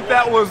 I think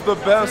that was the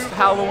best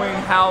Halloween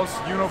house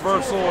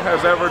Universal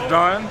has ever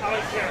done.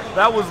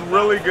 That was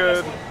really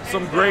good.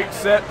 Some great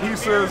set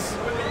pieces,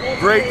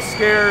 great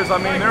scares. I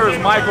mean, there was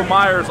Michael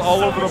Myers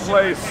all over the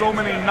place. So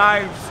many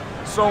knives,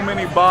 so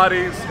many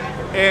bodies.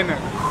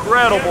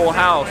 Incredible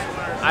house.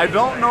 I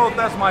don't know if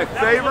that's my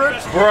favorite.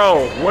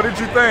 Bro, what did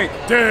you think?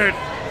 Dude,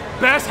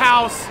 best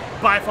house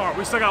by far.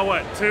 We still got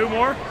what, 2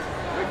 more?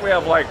 I think we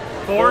have like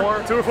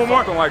 4? 2 or 4 more?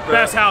 Something like that.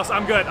 Best house,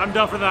 I'm good. I'm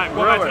done for the night.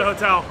 Go back to the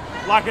hotel.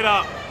 Lock it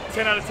up.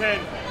 10 out of 10.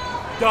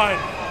 Done.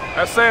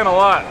 That's saying a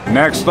lot.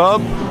 Next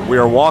up, we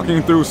are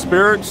walking through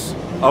Spirits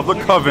of the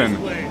Coven,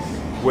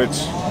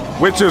 which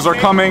witches are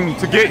coming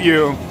to get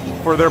you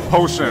for their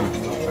potion.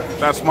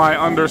 That's my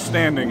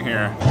understanding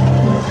here.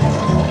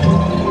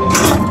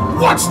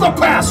 What's the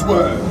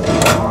password?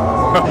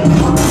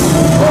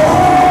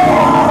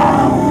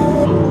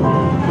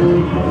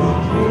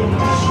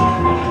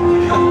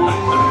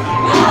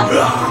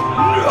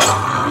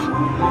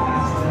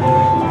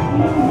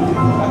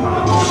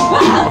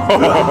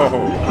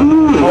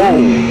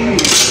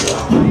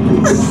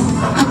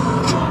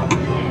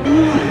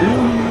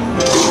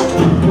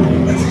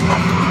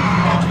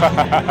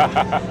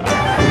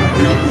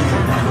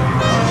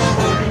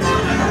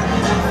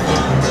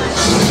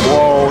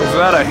 Whoa, is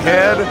that a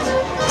head?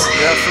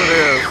 Yes, it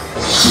is.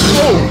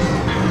 Oh!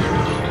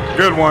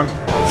 Good one.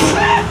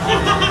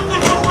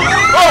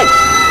 Oh!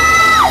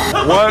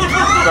 What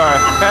the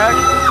heck?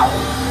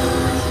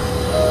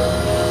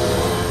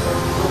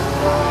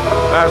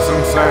 That's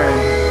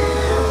insane.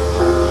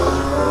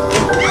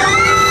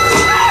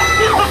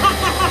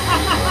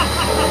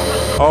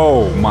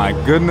 Oh my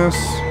goodness.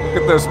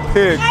 Look at this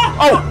pig.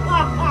 Oh!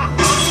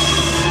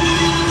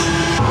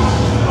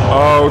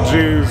 Oh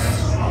jeez.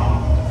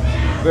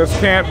 This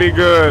can't be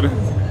good.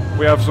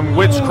 We have some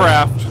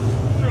witchcraft.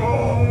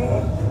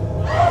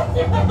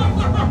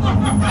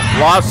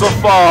 Lots of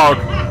fog.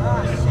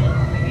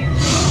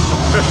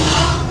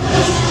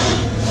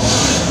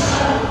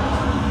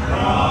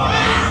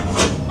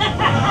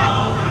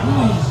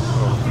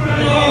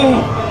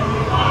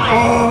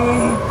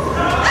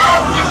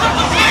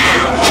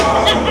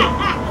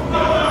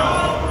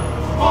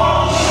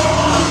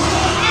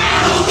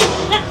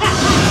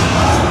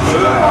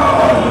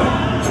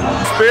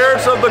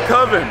 Spirits of the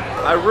Coven.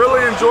 I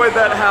really enjoyed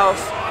that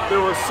house. There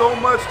was so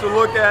much to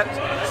look at,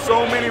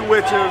 so many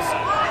witches,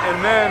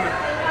 and then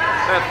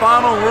that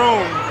final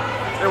room,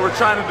 they were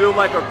trying to do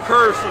like a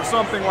curse or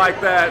something like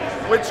that,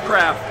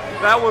 witchcraft.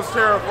 That was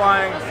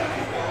terrifying.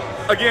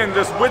 Again,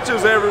 just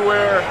witches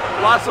everywhere,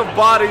 lots of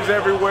bodies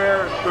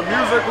everywhere. The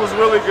music was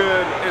really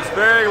good. It's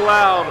very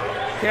loud.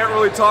 Can't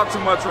really talk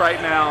too much right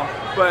now,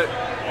 but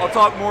I'll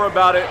talk more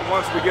about it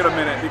once we get a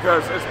minute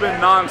because it's been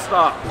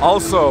non-stop.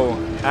 Also,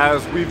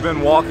 as we've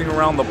been walking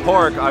around the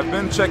park, I've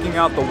been checking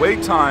out the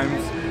wait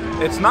times.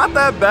 It's not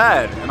that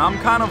bad, and I'm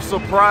kind of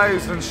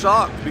surprised and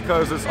shocked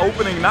because it's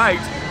opening night.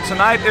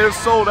 Tonight is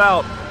sold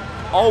out.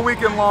 All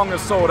weekend long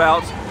is sold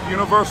out.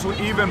 Universal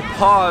even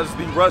paused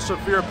the Rush of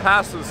Fear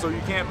passes, so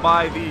you can't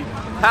buy the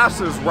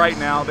passes right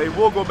now. They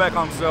will go back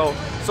on sale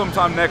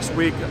sometime next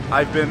week,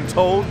 I've been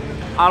told.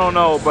 I don't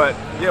know, but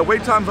yeah,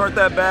 wait times aren't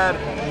that bad.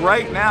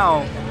 Right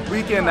now,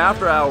 weekend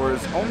after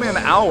hours, only an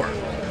hour.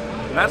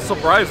 And that's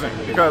surprising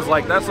because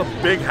like that's a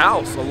big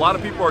house. A lot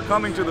of people are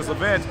coming to this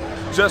event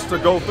just to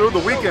go through the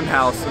weekend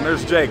house, and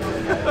there's Jake.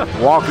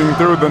 Walking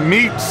through the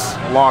Meats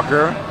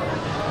locker,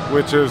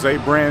 which is a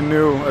brand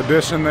new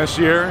addition this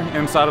year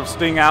inside of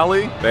Sting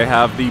Alley. They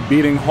have the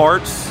Beating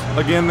Hearts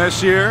again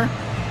this year.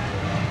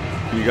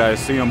 You guys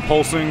see them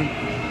pulsing.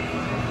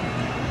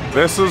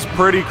 This is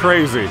pretty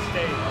crazy.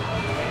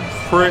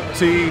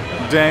 Pretty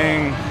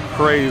dang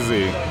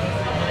crazy.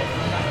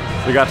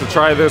 We got to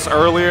try this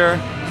earlier.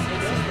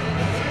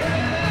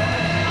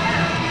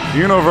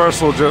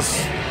 Universal just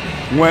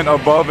went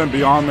above and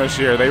beyond this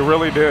year. They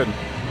really did.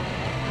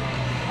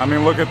 I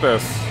mean, look at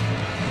this.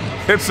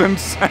 It's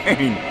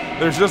insane.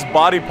 There's just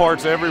body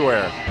parts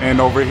everywhere. And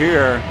over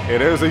here,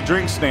 it is a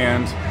drink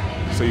stand,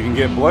 so you can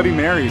get Bloody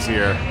Marys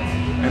here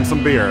and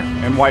some beer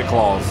and White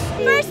Claws.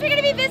 First, we're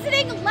going to be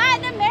visiting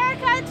Latin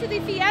America to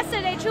the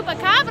Fiesta de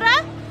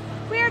Chupacabra.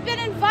 We have been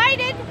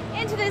invited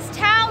into this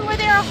town where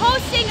they are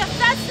hosting a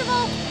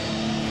festival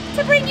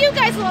to bring you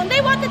guys along.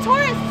 They want the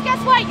tourists. Guess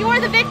what? You're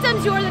the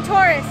victims, you're the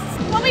tourists.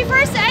 When we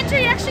first enter,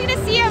 you're actually going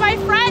to see my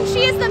friend.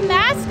 She is the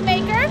mask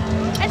maker,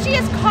 and she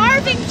is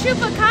carving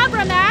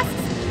Chupacabra masks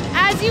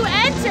as you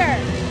enter.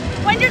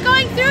 When you're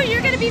going through,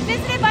 you're going to be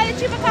visited by the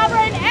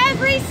Chupacabra in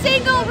every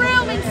single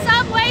room in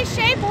some way,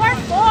 shape, or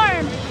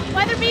form.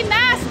 Whether it be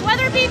mask,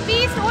 whether it be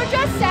beast, or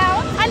just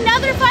sound.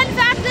 Another fun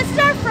fact, this is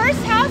our first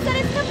house that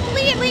is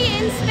completely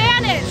in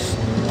Spanish.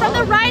 From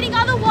the writing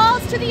on the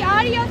walls to the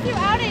audio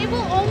throughout it, it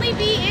will only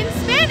be in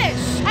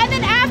Spanish. And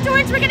then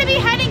afterwards, we're going to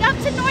be heading up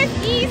to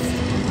Northeast.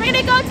 We're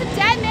going to go to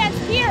Dead Man's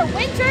Pier,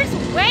 Winter's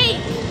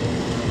Wake.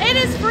 It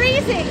is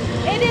freezing,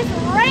 it is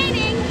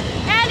raining,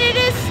 and it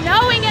is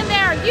snowing in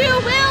there. You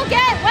will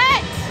get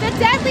wet. The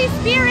deadly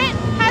spirit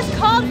has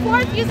called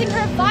forth using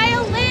her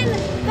violin,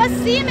 the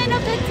seamen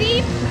of the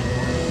deep,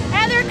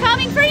 and they're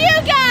coming for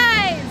you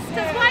guys.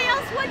 Because why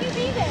else would you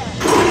be there?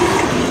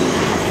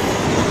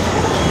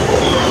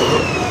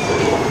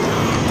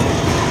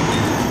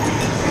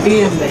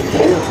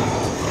 Bienvenido.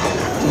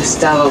 Lo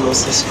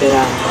estábamos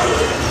esperando.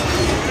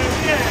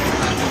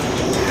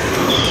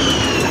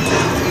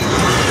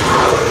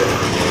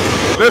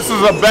 This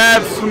is a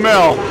bad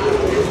smell.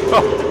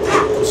 Oh,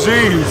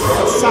 jeez.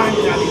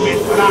 Sangre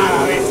alimentará a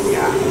la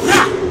bestia.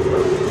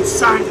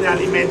 Sangre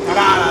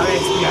alimentará a la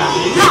bestia.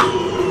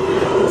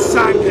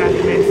 Sangre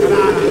alimentará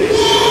a la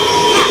bestia.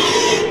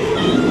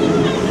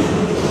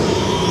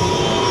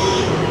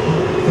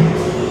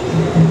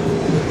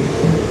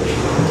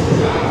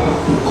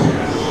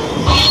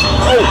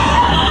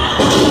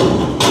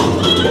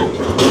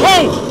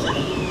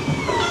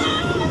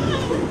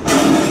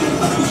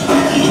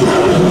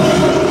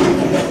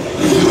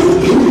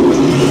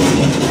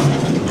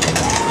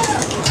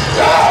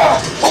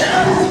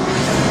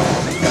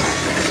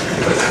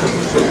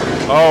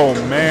 Oh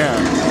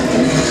man,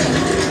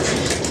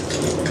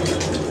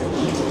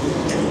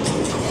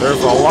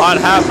 there's a lot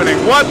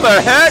happening. What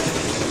the heck?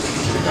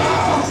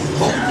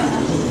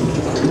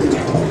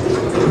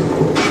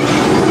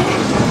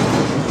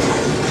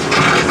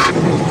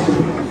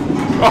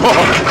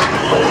 Oh.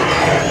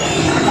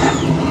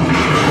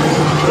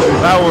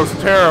 That was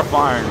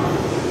terrifying.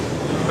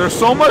 There's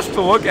so much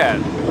to look at.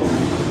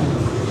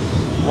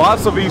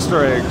 Lots of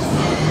Easter eggs.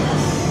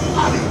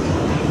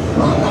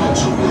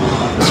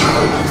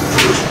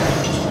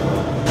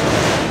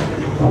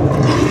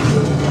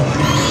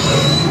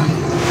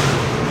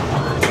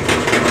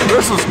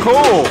 This is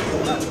cool.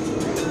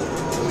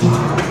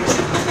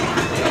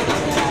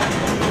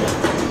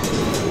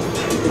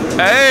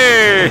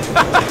 Hey!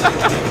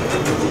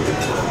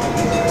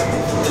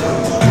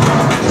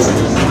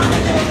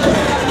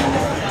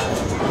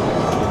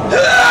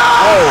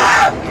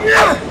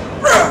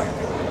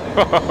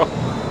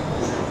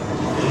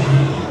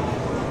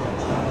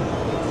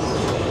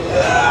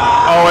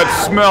 Oh, it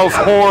smells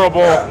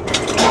horrible.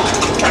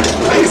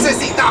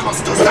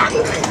 Necesitamos tu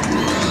sangre.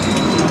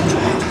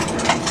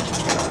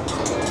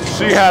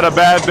 She had a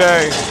bad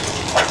day.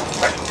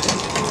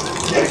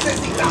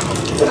 Necesitamos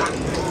tu sangre.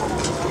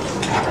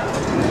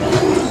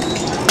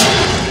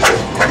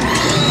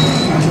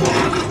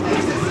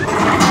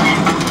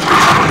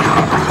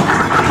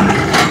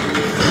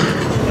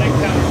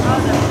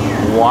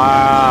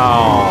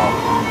 Wow.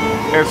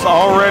 It's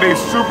already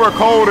super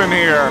cold in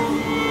here.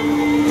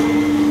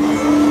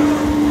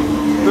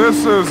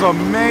 This is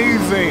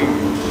amazing.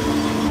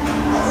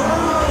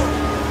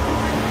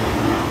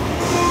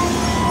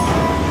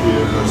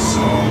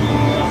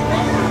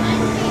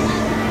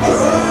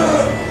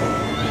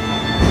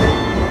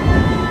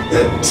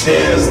 That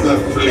tears the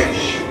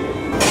flesh.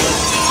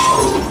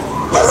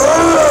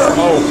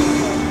 Oh.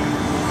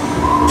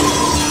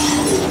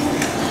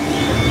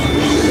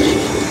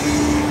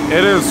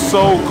 It is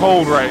so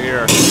cold right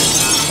here.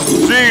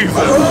 Jesus.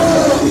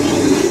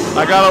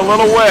 I got a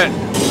little wet.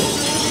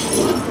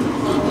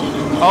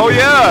 Oh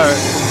yeah,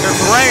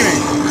 it's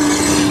raining.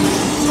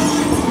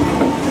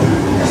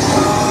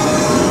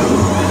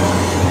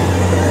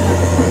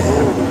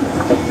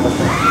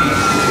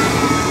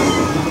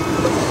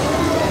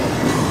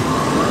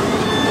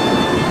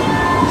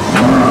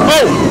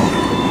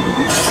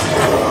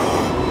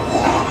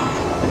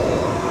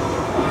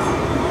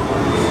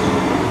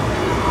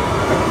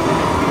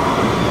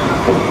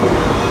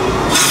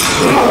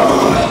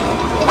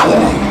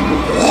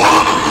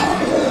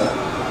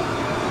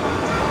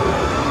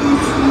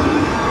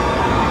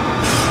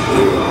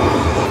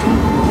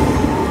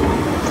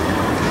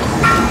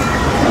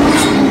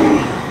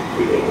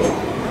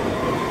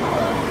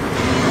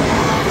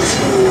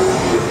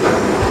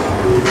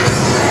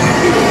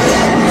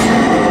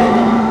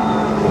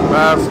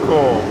 That's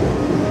cool.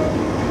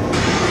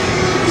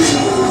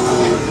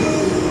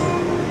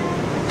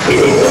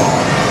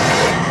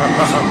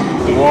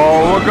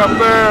 Whoa, look up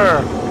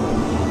there.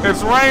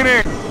 It's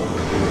raining.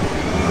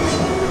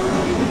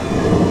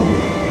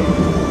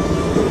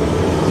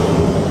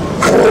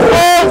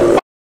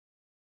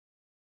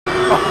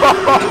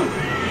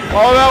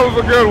 Oh, that was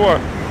a good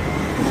one.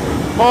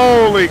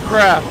 Holy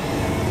crap.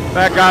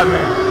 That got me.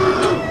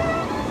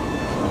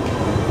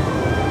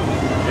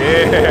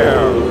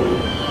 Yeah.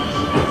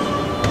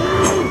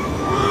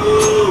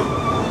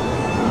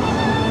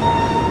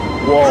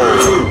 Whoa.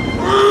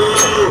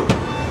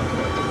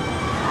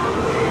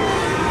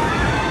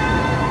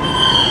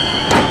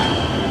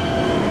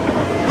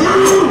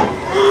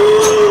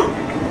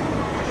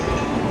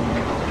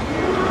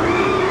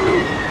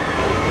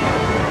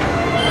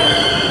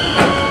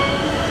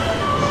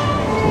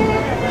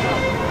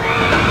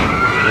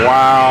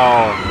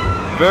 Wow.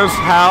 This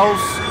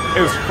house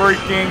is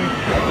freaking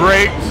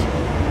great.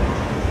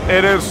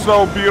 It is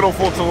so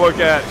beautiful to look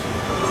at.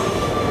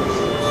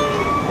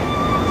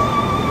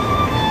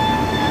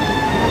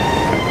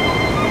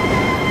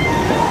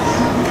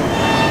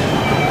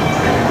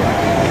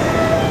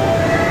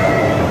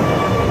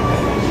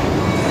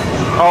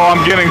 Oh,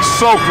 I'm getting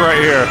soaked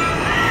right here.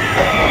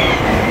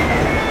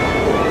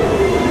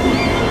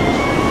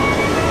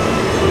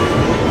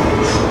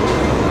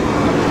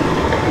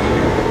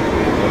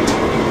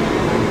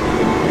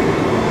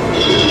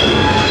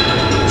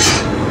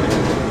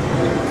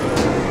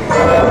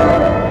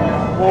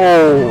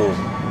 Whoa.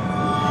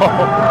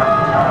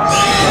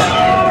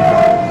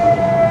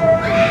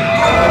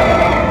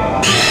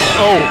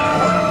 Oh.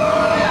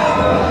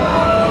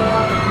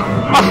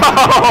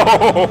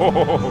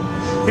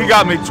 He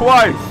got me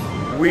twice.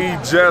 We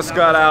just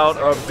got out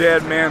of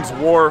Dead Man's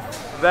Wharf.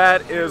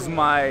 That is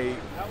my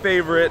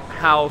favorite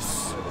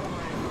house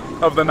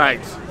of the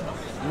night.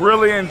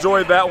 Really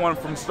enjoyed that one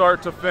from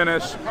start to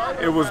finish.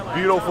 It was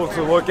beautiful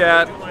to look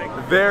at,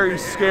 very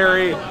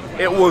scary.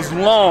 It was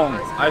long.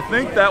 I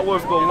think that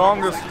was the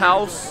longest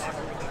house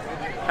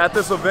at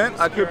this event.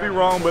 I could be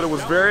wrong, but it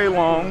was very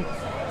long.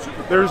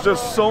 There's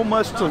just so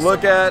much to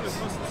look at.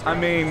 I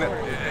mean,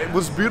 it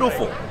was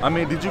beautiful. I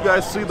mean, did you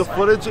guys see the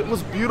footage? It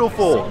was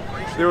beautiful.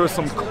 There were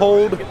some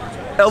cold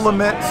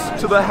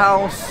elements to the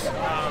house.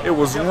 It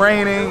was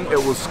raining, it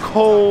was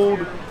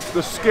cold.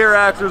 The scare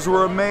actors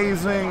were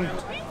amazing.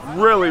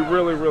 Really,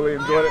 really, really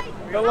enjoyed it.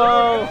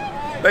 Hello,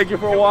 thank you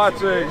for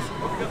watching.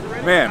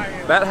 Man,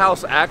 that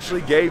house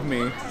actually gave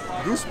me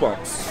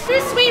goosebumps.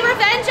 Bittersweet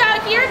revenge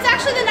out here. It's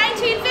actually the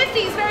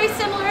 1950s, very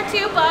similar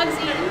to Bugs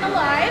Eaten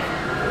Alive,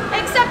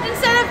 except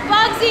instead of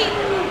bugs eating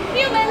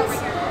humans,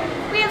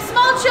 we have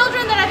small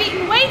children that have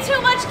eaten way too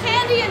much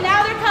candy, and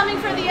now they're coming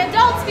for the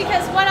adults,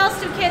 because what else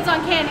do kids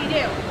on candy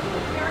do?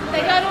 They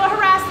go to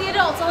harass the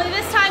adults, only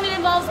this time it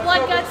involves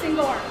blood, guts, and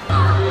gore.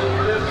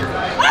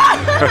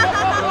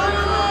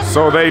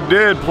 So they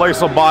did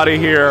place a body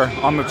here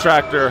on the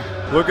tractor.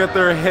 Look at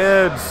their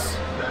heads.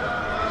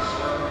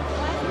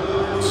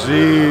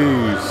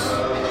 Jeez.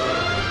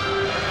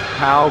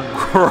 How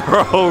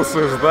gross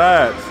is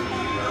that?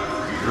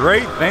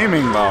 Great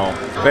theming though.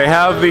 They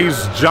have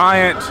these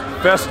giant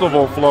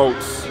festival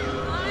floats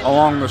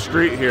along the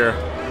street here.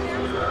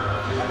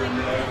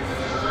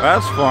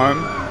 That's fun.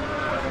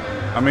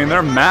 I mean,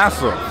 they're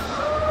massive.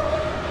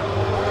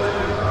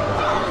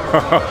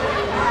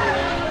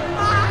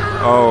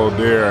 Oh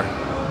dear.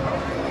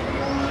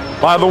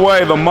 By the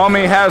way, the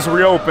Mummy has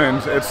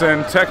reopened. It's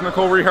in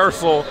technical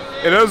rehearsal.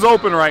 It is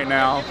open right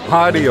now.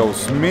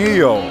 Adios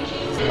mio.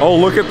 Oh,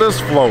 look at this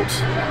float.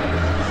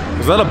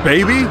 Is that a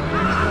baby?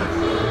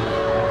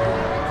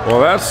 Well,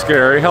 that's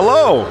scary.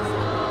 Hello.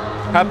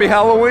 Happy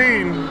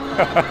Halloween.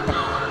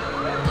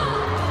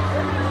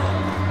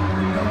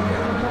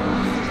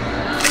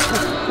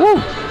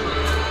 Woo.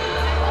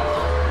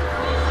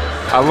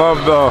 I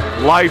love the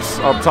lights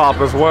up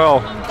top as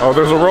well. Oh,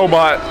 there's a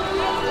robot.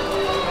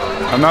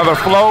 Another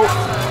float.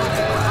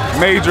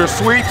 Major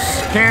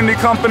Sweets Candy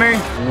Company.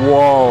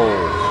 Whoa.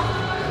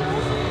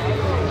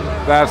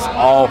 That's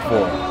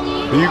awful.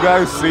 Do you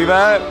guys see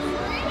that?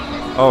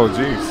 Oh,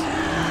 geez.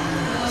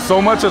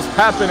 So much is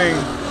happening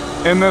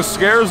in this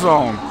scare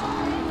zone.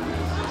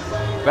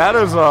 That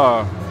is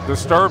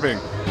disturbing.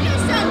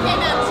 This song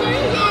came out 2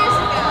 years ago,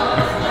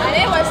 and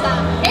it was a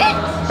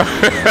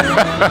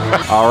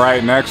hit. All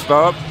right, next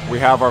up, we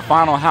have our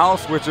final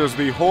house, which is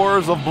the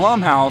Horrors of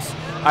Blumhouse.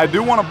 I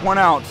do want to point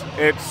out,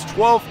 it's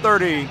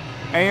 12:30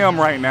 a.m.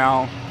 right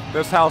now.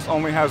 This house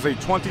only has a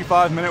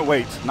 25-minute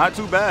wait. Not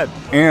too bad.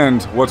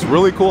 And what's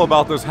really cool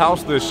about this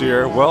house this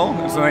year, well,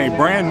 it's in a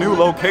brand new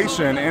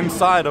location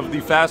inside of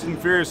the Fast and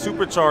Furious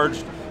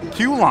Supercharged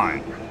queue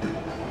line.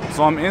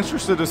 So I'm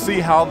interested to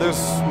see how this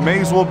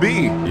maze will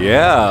be.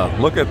 Yeah,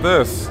 look at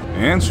this.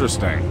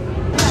 Interesting.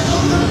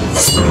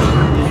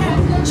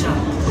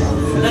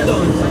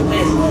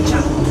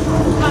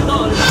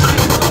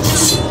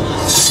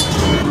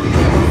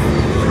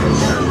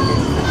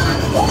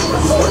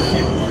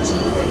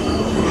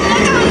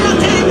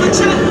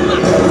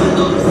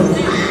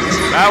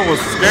 That was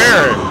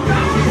scary.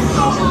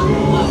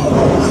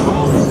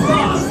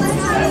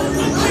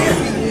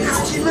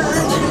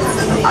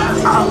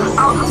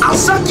 I'll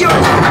suck your.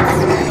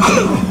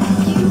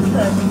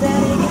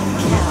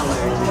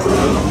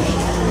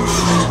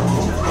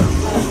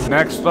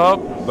 Next up,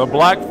 The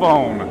Black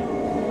Phone.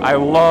 I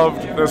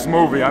loved this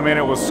movie. I mean,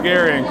 it was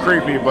scary and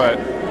creepy, but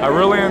I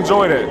really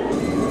enjoyed it.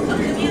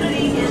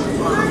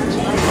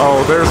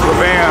 Oh, there's the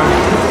band,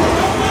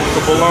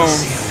 the balloon.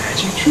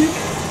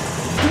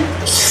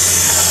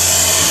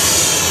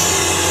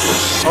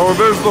 Oh,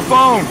 there's the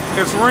phone.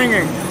 It's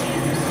ringing.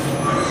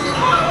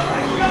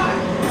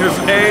 His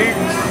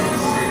eggs,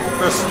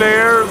 the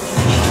stairs,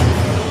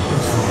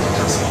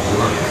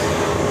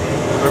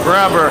 the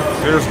grabber.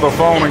 Here's the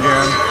phone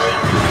again.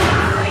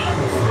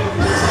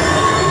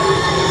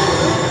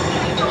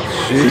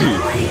 Jeez.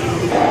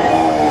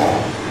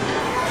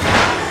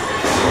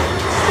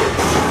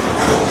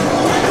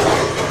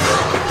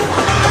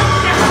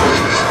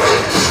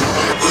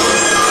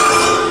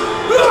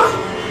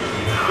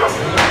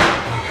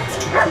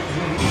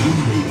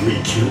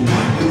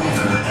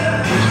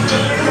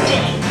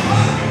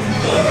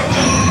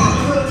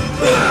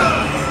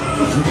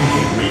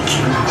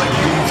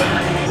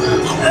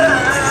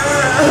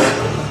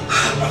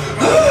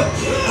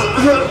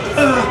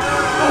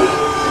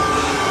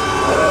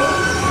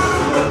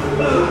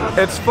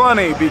 It's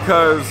funny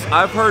because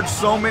I've heard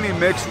so many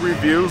mixed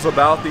reviews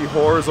about the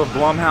Horrors of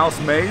Blumhouse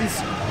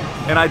maze,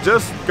 and I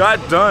just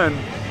got done,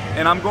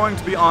 and I'm going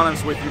to be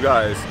honest with you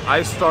guys.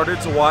 I started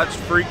to watch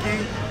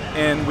Freaky,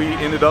 and we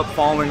ended up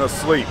falling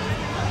asleep.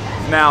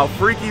 Now,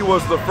 Freaky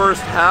was the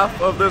first half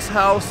of this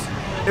house.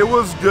 It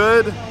was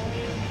good,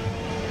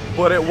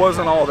 but it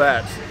wasn't all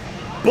that.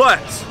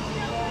 But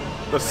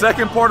the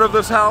second part of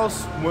this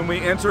house, when we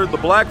entered the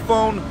Black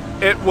Phone,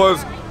 it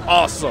was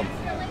awesome.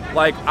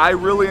 Like, I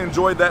really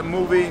enjoyed that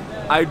movie.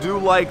 I do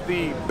like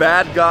the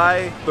bad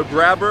guy, the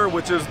grabber,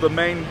 which is the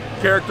main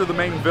character, the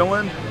main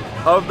villain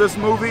of this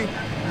movie.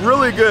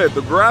 Really good.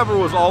 The grabber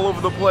was all over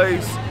the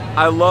place.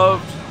 I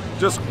loved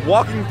just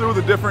walking through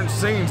the different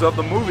scenes of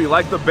the movie,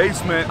 like the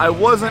basement. I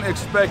wasn't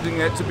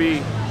expecting it to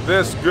be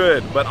this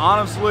good, but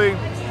honestly,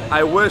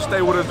 I wish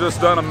they would have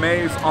just done a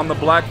maze on the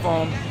Black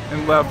Phone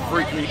and left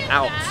Freaky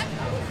out.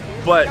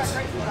 But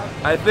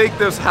I think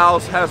this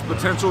house has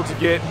potential to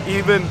get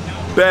even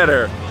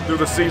better through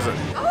the season.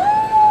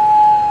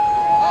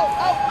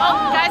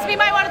 Oh, guys, we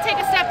might want to take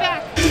a step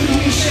back.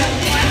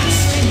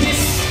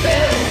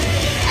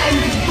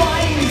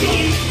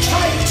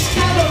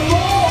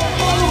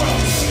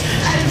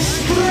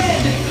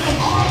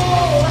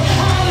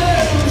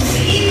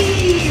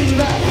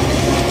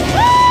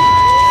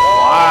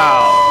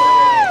 Wow.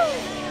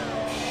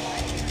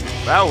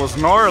 That was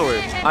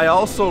gnarly. I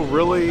also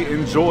really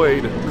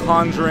enjoyed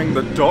Conjuring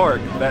the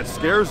Dark, that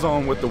scare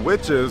zone with the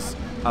witches.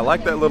 I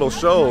like that little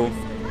show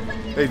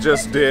they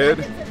just did,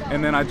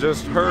 and then I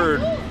just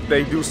heard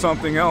they do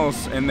something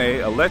else and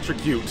they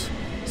electrocute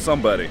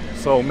somebody.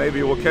 So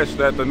maybe we'll catch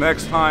that the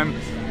next time.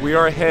 We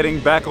are heading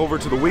back over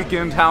to the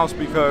Weeknd house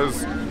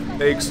because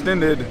they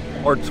extended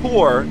our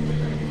tour,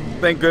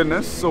 thank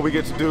goodness, so we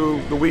get to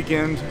do the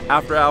Weeknd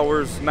After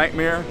Hours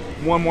Nightmare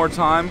one more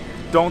time.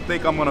 Don't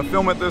think I'm gonna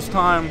film it this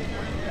time.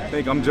 I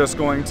think I'm just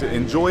going to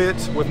enjoy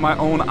it with my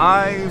own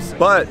eyes.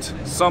 But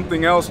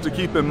something else to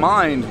keep in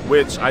mind,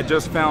 which I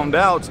just found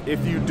out,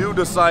 if you do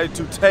decide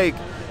to take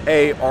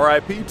a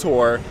RIP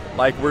tour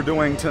like we're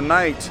doing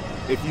tonight,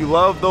 if you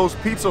love those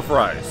pizza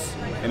fries,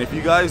 and if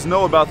you guys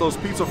know about those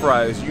pizza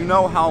fries, you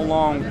know how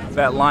long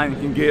that line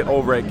can get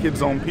over at Kids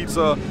Zone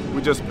Pizza.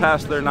 We just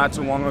passed there not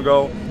too long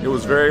ago. It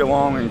was very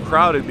long and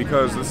crowded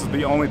because this is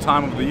the only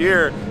time of the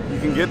year you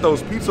can get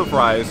those pizza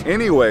fries.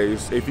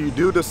 Anyways, if you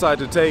do decide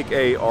to take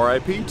a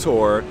RIP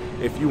tour,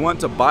 if you want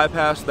to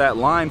bypass that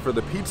line for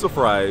the pizza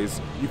fries,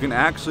 you can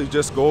actually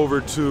just go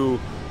over to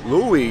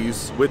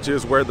Louis, which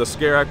is where the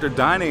Scare Actor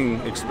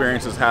dining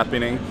experience is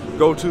happening.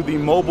 Go to the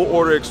mobile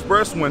order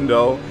express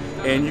window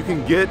and you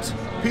can get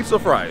pizza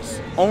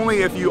fries,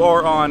 only if you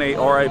are on a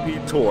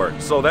RIP tour.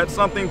 So that's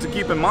something to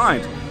keep in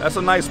mind. That's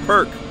a nice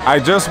perk. I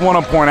just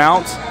want to point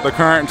out the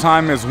current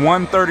time is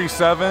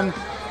 1:37.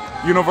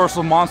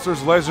 Universal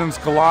Monsters Legends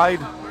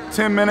Collide,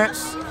 10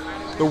 minutes.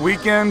 The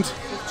Weeknd,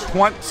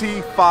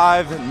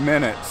 25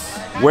 minutes.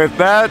 With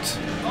that,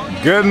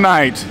 good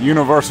night,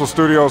 Universal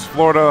Studios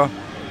Florida.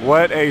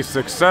 What a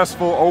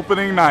successful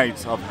opening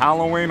night of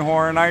Halloween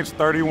Horror Nights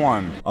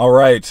 31. All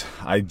right,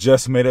 I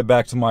just made it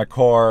back to my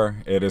car.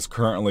 It is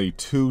currently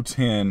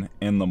 2:10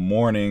 in the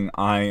morning.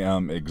 I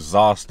am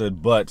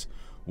exhausted, but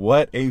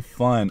what a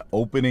fun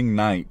opening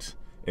night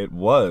it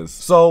was.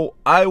 So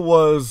I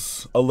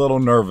was a little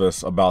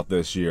nervous about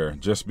this year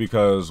just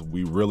because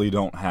we really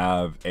don't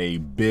have a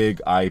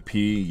big IP.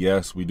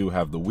 Yes, we do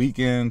have the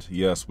Weeknd.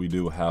 Yes, we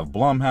do have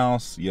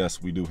Blumhouse.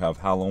 Yes, we do have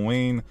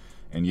Halloween.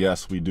 And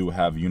yes, we do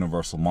have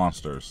Universal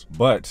Monsters.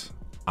 But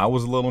I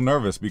was a little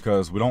nervous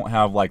because we don't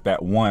have like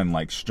that one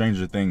like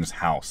Stranger Things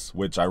house,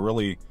 which I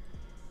really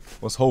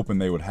was hoping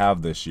they would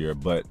have this year.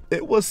 But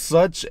it was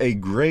such a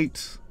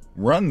great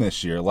run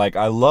this year. Like,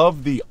 I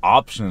love the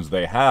options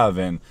they have,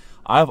 and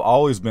I've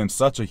always been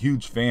such a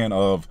huge fan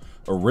of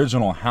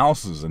original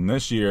houses, and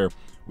this year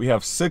we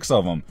have 6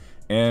 of them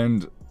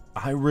and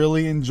I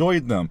really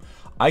enjoyed them.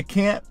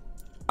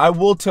 I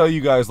will tell you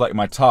guys like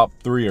my top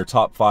 3 or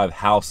top 5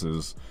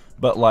 houses,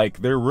 but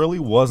like there really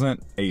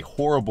wasn't a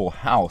horrible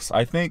house.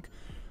 I think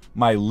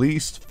my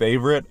least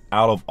favorite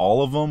out of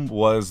all of them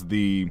was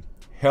the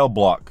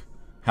Hellblock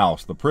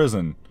house, the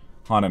prison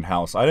haunted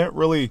house. I didn't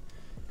really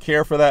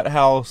care for that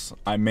house.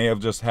 I may have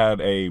just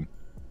had a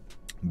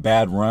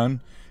bad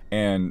run,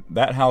 and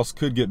that house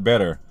could get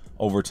better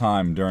over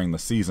time during the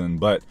season.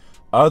 But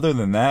other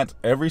than that,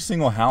 every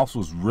single house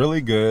was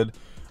really good.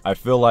 I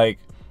feel like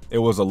it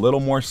was a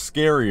little more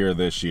scarier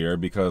this year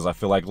because I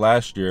feel like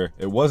last year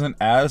it wasn't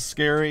as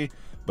scary,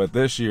 but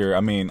this year, I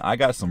mean, I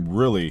got some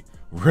really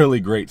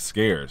great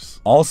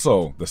scares.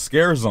 Also, the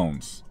scare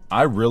zones.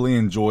 I really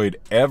enjoyed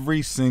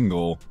every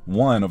single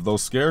one of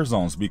those scare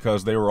zones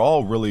because they were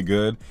all really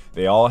good.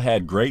 They all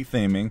had great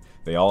theming.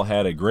 They all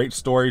had a great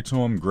story to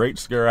them, great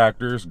scare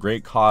actors,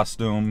 great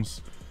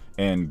costumes,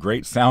 and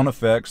great sound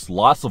effects.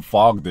 Lots of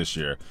fog this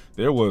year.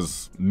 There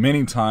was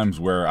many times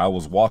where I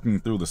was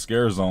walking through the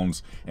scare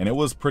zones and it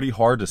was pretty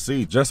hard to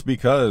see just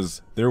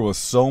because there was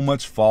so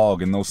much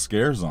fog in those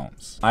scare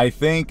zones. I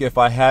think if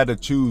I had to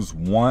choose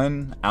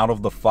one out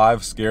of the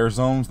 5 scare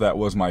zones that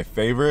was my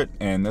favorite,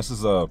 and this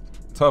is a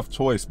tough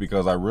choice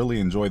because I really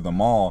enjoyed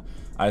them all,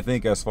 I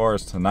think as far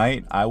as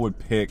tonight, I would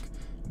pick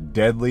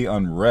Deadly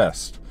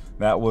Unrest.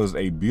 That was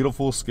a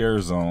beautiful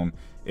scare zone.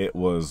 It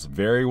was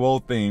very well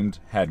themed,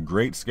 had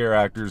great scare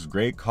actors,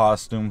 great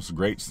costumes,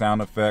 great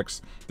sound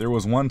effects. There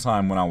was one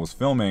time when I was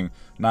filming,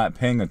 not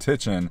paying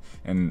attention,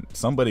 and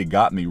somebody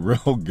got me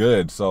real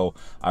good. So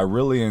I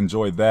really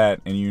enjoyed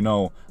that. And you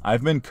know,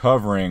 I've been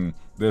covering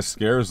this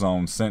scare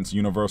zone since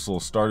Universal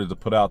started to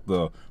put out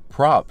the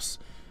props.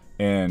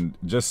 And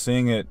just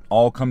seeing it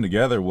all come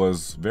together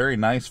was very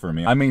nice for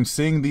me. I mean,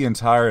 seeing the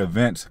entire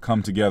event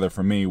come together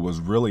for me was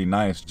really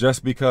nice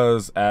just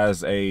because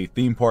as a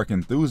theme park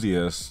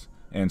enthusiast,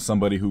 and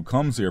somebody who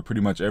comes here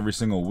pretty much every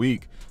single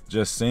week,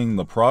 just seeing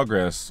the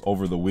progress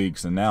over the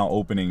weeks and now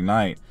opening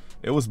night,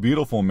 it was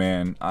beautiful,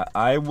 man.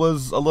 I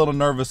was a little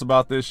nervous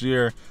about this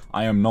year.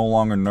 I am no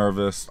longer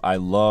nervous. I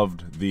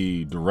loved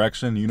the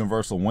direction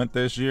Universal went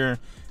this year,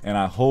 and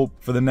I hope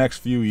for the next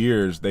few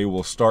years they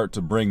will start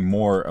to bring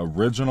more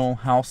original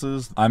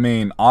houses. I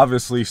mean,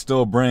 obviously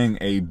still bring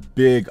a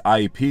big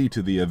IP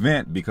to the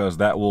event because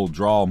that will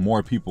draw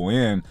more people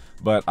in,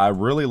 but I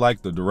really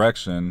like the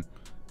direction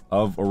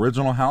of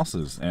original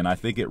houses, and I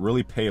think it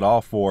really paid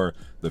off for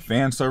the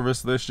fan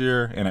service this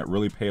year, and it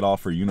really paid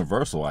off for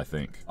Universal, I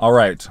think. All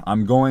right,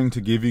 I'm going to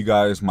give you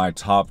guys my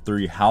top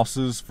 3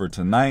 houses for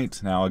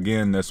tonight. Now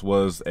again, this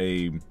was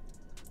a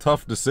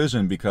tough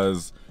decision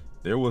because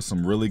there was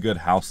some really good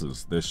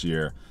houses this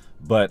year,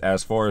 but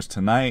as far as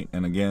tonight,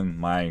 and again,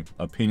 my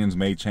opinions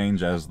may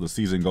change as the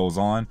season goes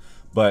on,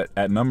 but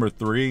at number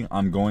 3,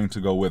 I'm going to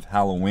go with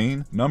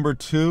Halloween. Number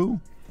 2,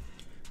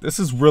 This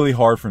is really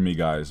hard for me,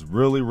 guys.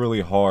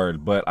 Really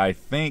hard. But I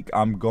think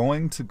I'm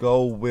going to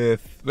go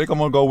with, the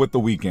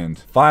Weeknd.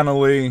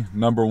 Finally,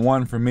 number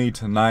one for me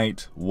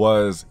tonight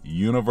was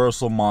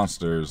Universal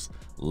Monsters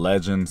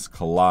Legends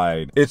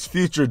Collide. It's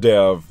future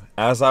dev.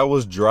 As I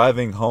was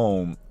driving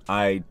home,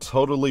 I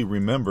totally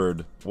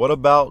remembered, what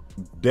about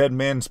Dead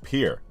Man's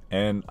Pier?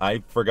 And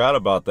I forgot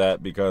about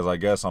that because I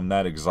guess I'm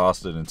that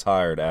exhausted and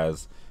tired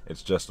as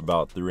it's just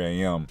about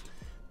 3 a.m.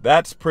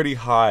 That's pretty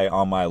high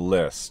on my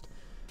list.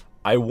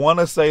 I want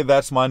to say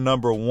that's my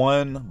number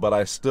one, but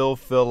I still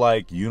feel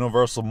like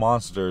Universal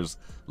Monsters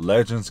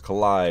Legends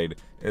Collide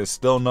is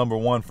still number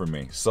one for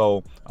me.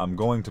 So I'm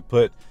going to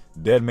put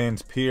Dead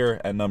Man's Pier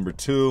at number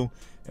 2,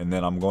 and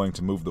then I'm going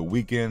to move The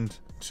Weeknd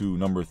to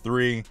number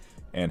 3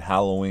 and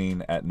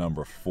Halloween at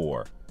number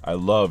 4. I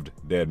loved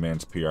Dead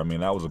Man's Pier. I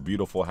mean, that was a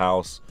beautiful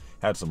house,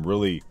 had some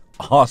really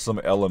awesome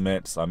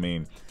elements. I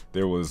mean,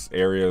 there was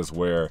areas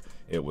where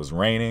it was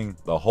raining,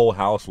 the whole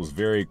house was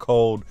very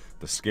cold,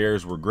 the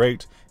scares were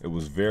great, it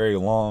was very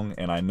long,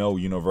 and I know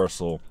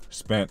Universal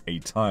spent a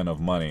ton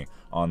of money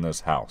on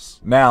this house.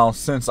 Now,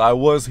 since I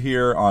was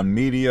here on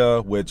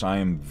media, which I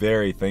am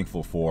very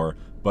thankful for,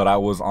 but I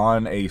was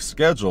on a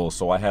schedule,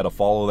 so I had to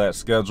follow that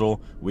schedule.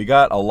 We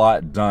got a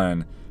lot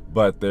done,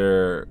 but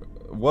there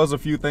was a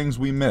few things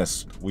we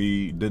missed.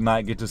 We did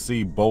not get to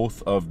see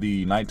both of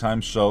the nighttime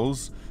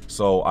shows,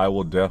 so I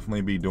will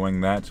definitely be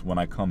doing that when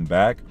I come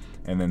back.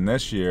 And then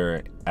this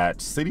year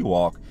at City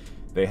Walk,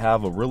 they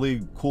have a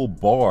really cool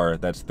bar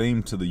that's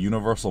themed to the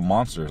Universal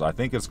Monsters. I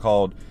think it's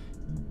called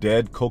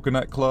Dead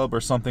Coconut Club or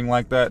something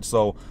like that.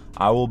 So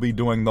I will be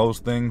doing those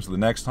things the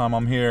next time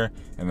I'm here.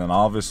 And then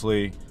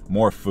obviously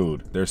more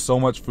food. There's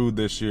so much food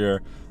this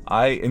year.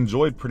 I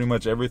enjoyed pretty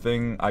much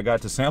everything I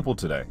got to sample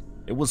today.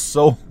 It was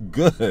so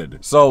good.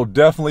 So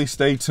definitely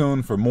stay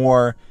tuned for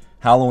more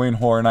Halloween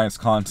Horror Nights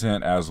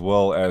content as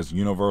well as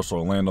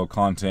Universal Orlando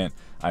content.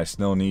 I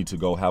still need to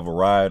go have a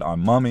ride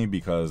on Mummy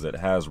because it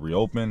has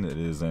reopened. It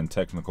is in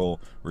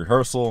technical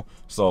rehearsal.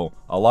 So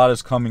a lot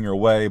is coming your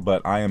way,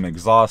 but I am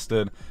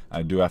exhausted.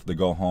 I do have to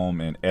go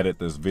home and edit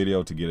this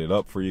video to get it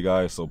up for you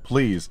guys. So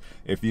please,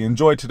 if you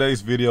enjoyed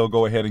today's video,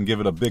 go ahead and give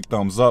it a big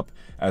thumbs up,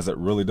 as it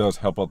really does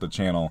help out the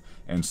channel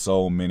in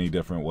so many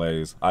different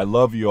ways. I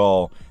love you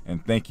all,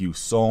 and thank you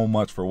so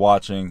much for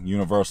watching.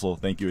 Universal,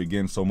 thank you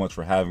again so much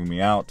for having me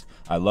out.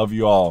 I love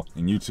you all,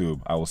 and YouTube,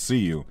 I will see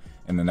you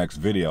in the next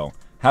video.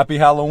 Happy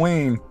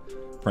Halloween,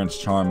 Prince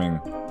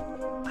Charming.